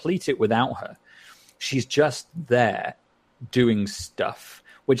complete it without her, she's just there doing stuff,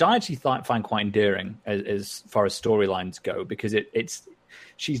 which I actually find quite endearing as far as storylines go, because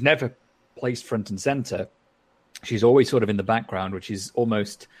she's never placed front and center. She's always sort of in the background, which is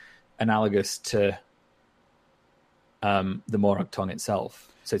almost analogous to the Morag Tong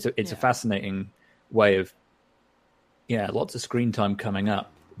itself. So it's a fascinating way of, lots of screen time coming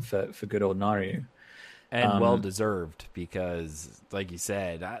up for good old Naru. And well deserved, because, like you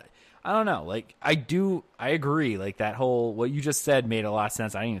said, I don't know. Like, I agree. Like, that whole, what you just said made a lot of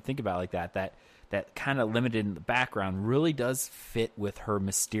sense. I didn't even think about it like that. That kind of limited in the background really does fit with her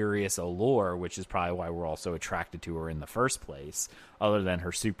mysterious allure, which is probably why we're all so attracted to her in the first place, other than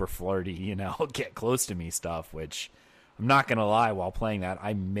her super flirty, get close to me stuff, which I'm not going to lie, while playing that,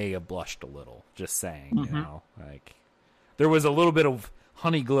 I may have blushed a little, just saying, like there was a little bit of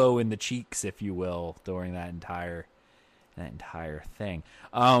honey glow in the cheeks, if you will, during that entire thing.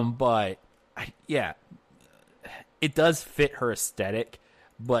 But it does fit her aesthetic.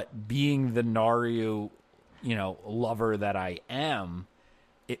 But being the Naru, lover that I am,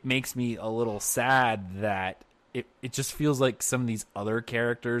 it makes me a little sad that it just feels like some of these other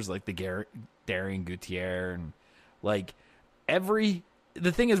characters, like the Darien Gutierrez, and like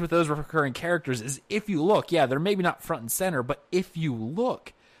the thing is with those recurring characters is, if you look, they're maybe not front and center, but if you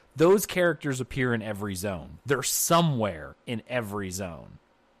look, those characters appear in every zone. They're somewhere in every zone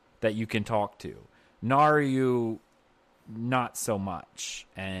that you can talk to. Naru, not so much,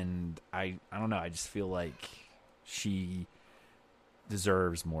 and I don't know, I just feel like she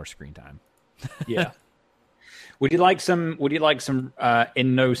deserves more screen time. Would you like some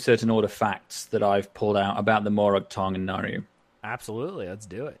in no certain order facts that I've pulled out about the Morag Tong and Naru? Absolutely, let's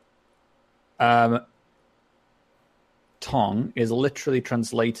do it. Tong is literally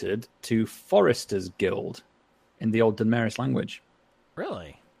translated to Forester's Guild in the Old Dunmerus language.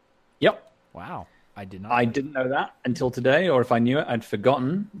 Really? Yep. Wow. I didn't know that until today, or if I knew it, I'd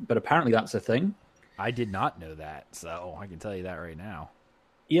forgotten, but apparently that's a thing. I did not know that, so I can tell you that right now.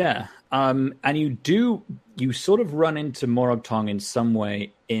 Yeah. And you sort of run into Morag Tong in some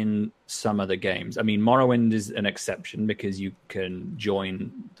way in some of the games. I mean, Morrowind is an exception because you can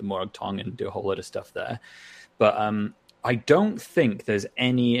join the Morag Tong and do a whole lot of stuff there. But I don't think there's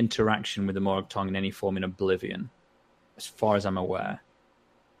any interaction with the Morag Tong in any form in Oblivion, as far as I'm aware.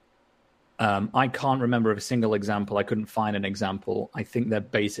 I can't remember of a single example. I couldn't find an example. I think they're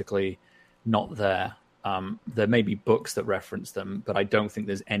basically not there. There may be books that reference them, but I don't think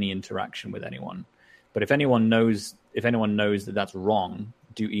there's any interaction with anyone. But if anyone knows that that's wrong,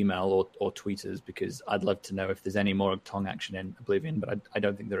 do email or tweet us, because I'd love to know if there's any Morag Tong action in Oblivion, but I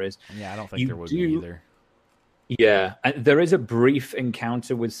don't think there is. Yeah, I don't think there would be either. Yeah, and there is a brief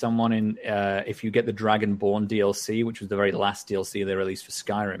encounter with someone in if you get the Dragonborn DLC, which was the very last DLC they released for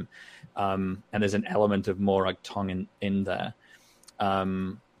Skyrim, and there's an element of Morag Tong in there.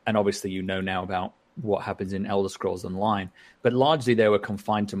 And obviously you know now about what happens in Elder Scrolls Online, but largely they were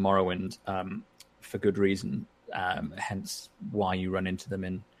confined to Morrowind for good reason, hence why you run into them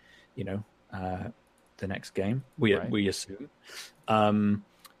in the next game, we assume.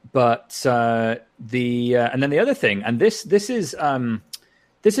 But and then the other thing, and this is an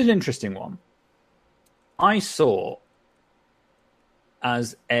interesting one. I saw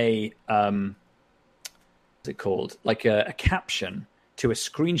as a what's it called? Like a caption to a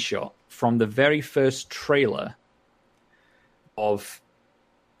screenshot from the very first trailer of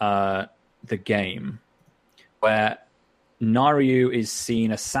the game, where Naru is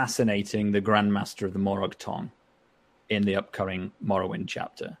seen assassinating the Grandmaster of the Morag Tong in the upcoming Morrowind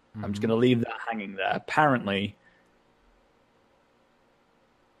chapter. Mm-hmm. I'm just going to leave that hanging there. Apparently,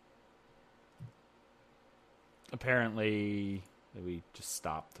 we just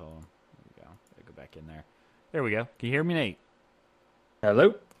stopped. There we go. Gotta go back in there. There we go. Can you hear me, Nate?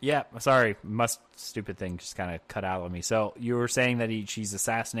 Hello? Yeah, sorry, stupid thing just kind of cut out on me. So you were saying that she's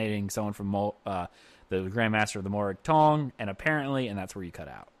assassinating someone from the Grandmaster of the Morag Tong, and that's where you cut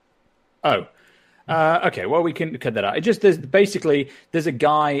out. Oh. Okay, well, we can cut that out. There's a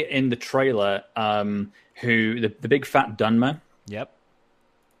guy in the trailer who, the big fat Dunmer. Yep.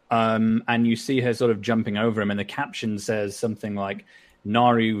 And you see her sort of jumping over him, and the caption says something like,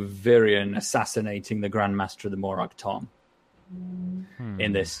 Naru Virian assassinating the Grandmaster of the Morag Tong.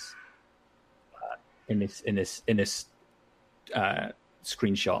 In this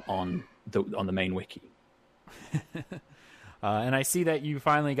screenshot on the main wiki. And I see that you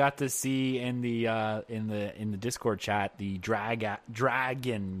finally got to see in the Discord chat the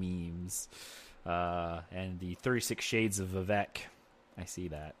dragon memes and the 36 Shades of Vivek. I see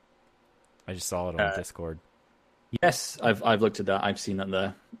that. I just saw it on Discord. Yes, I've looked at that. I've seen that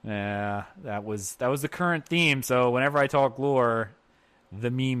there. Yeah, that was the current theme. So whenever I talk lore, the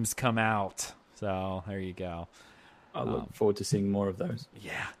memes come out. So there you go. I look forward to seeing more of those.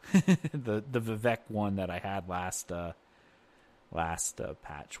 Yeah, the Vivek one that I had last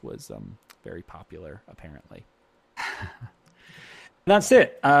patch was very popular, apparently. That's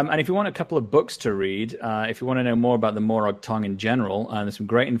it. And if you want a couple of books to read, if you want to know more about the Morag Tong in general, there's some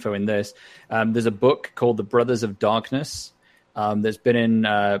great info in this. There's a book called The Brothers of Darkness that's been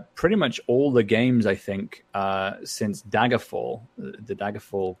in pretty much all the games, I think, since Daggerfall. The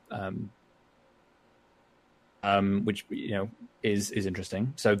Daggerfall, which is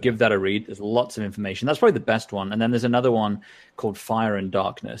interesting. So give that a read. There's lots of information. That's probably the best one. And then there's another one called Fire and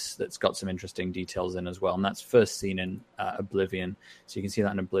Darkness that's got some interesting details in as well. And that's first seen in Oblivion. So you can see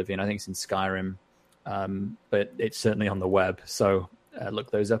that in Oblivion. I think it's in Skyrim, but it's certainly on the web. So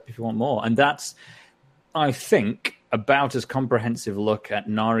look those up if you want more. And that's, I think, about as comprehensive look at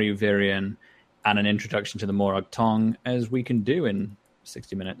Naru Virian and an introduction to the Morag Tong as we can do in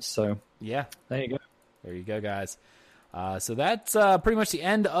 60 minutes. So yeah, there you go. There you go, guys. So that's pretty much the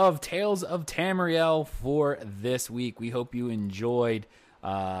end of Tales of Tamriel for this week. We hope you enjoyed.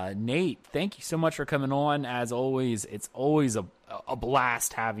 Nate, thank you so much for coming on. As always, it's always a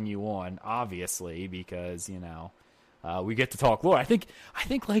blast having you on, obviously, because, we get to talk lore. I think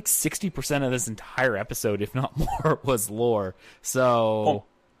like 60% of this entire episode, if not more, was lore. So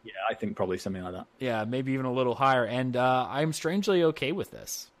yeah, I think probably something like that. Yeah, maybe even a little higher. And I'm strangely okay with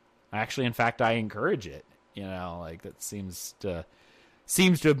this. Actually, in fact, I encourage it. That seems to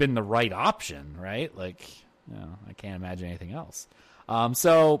have been the right option, right? I can't imagine anything else.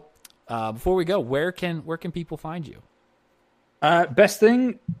 So before we go, where can people find you? Best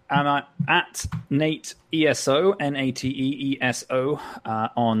thing, I'm at Nate ESO, NATEESO,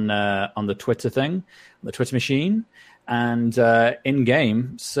 on the Twitter thing, the Twitter machine, and in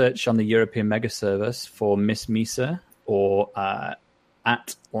game search on the European Mega Service for Miss Misa or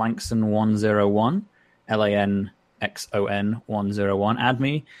at Lankson101, LANXON 101. Add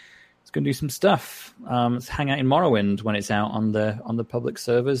me. It's going to do some stuff. Let's hang out in Morrowind when it's out on the public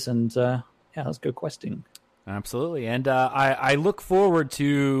servers, and let's go questing. Absolutely, and I look forward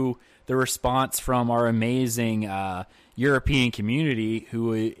to the response from our amazing European community,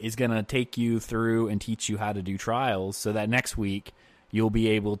 who is going to take you through and teach you how to do trials, so that next week you'll be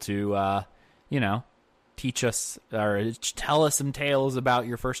able to, teach us or tell us some tales about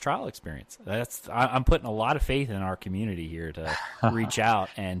your first trial experience. I'm putting a lot of faith in our community here to reach out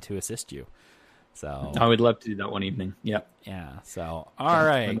and to assist you. So I would love to do that one evening. Yep. Yeah. So, all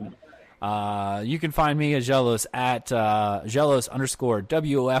right. You can find me as Jealous at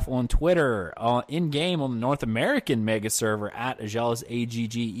Jealous_WOF on Twitter, in game on the North American mega server at Jealous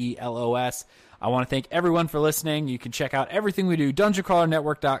AGGELOS. I want to thank everyone for listening. You can check out everything we do,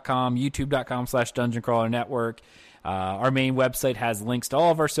 DungeonCrawlerNetwork.com, YouTube.com/DungeonCrawlerNetwork. Our main website has links to all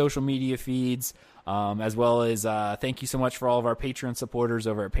of our social media feeds, as well as thank you so much for all of our Patreon supporters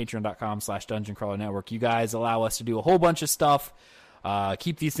over at Patreon.com/DungeonCrawlerNetwork. You guys allow us to do a whole bunch of stuff.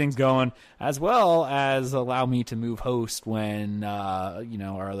 Keep these things going, as well as allow me to move host when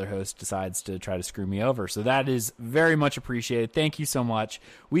our other host decides to try to screw me over. So that is very much appreciated. Thank you so much.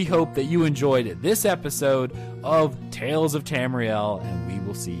 We hope that you enjoyed this episode of Tales of Tamriel, and we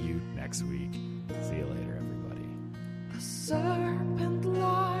will see you next week. See you later, everybody. A serpent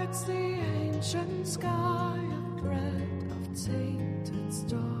lights the ancient sky, a thread of tainted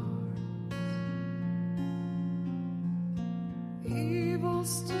stars. Evil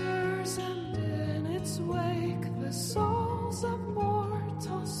stirs, and in its wake the souls of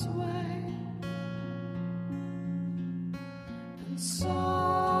mortals sway, and sorrow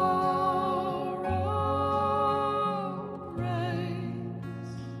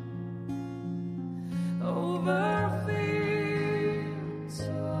reigns over fields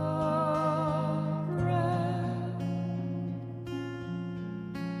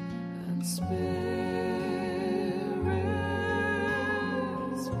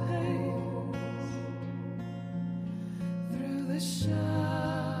shadows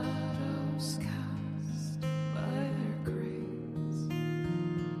cast by their grace.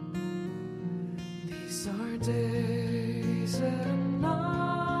 These are days and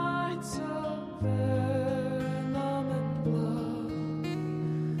nights of venom and blood.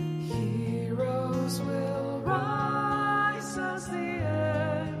 Heroes will rise as the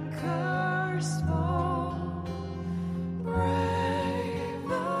anchors fall. Brave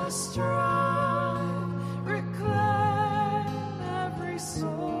the strive, reclaim every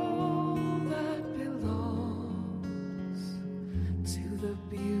soul that belongs to the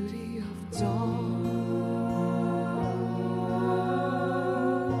beauty of dawn.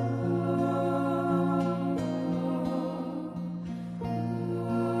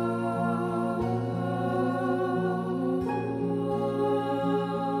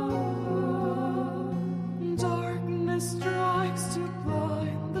 Darkness strikes to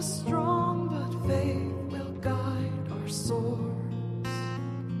blind the strong, but faith will guide our swords.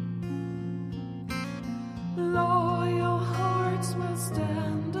 Loyal hearts will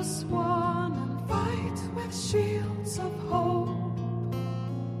stand as one and fight with shields of hope.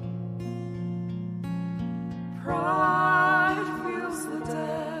 Pride fuels the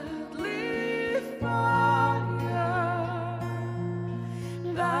deadly fire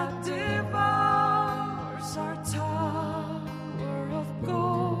that devours our tower of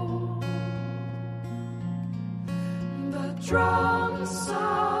gold. The drums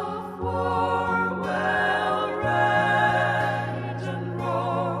of war will rage and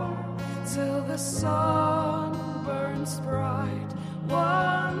roar till the sun burns bright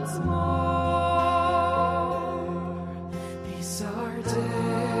once more. These are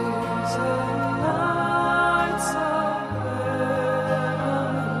days and nights of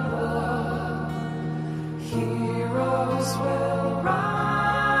venom and blood. Heroes will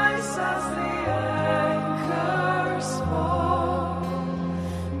rise as the anchors fall.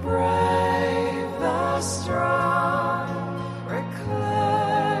 Brave the strive,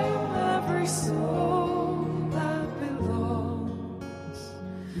 reclaim every soul that belongs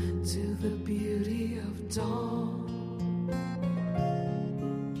to the beauty of dawn.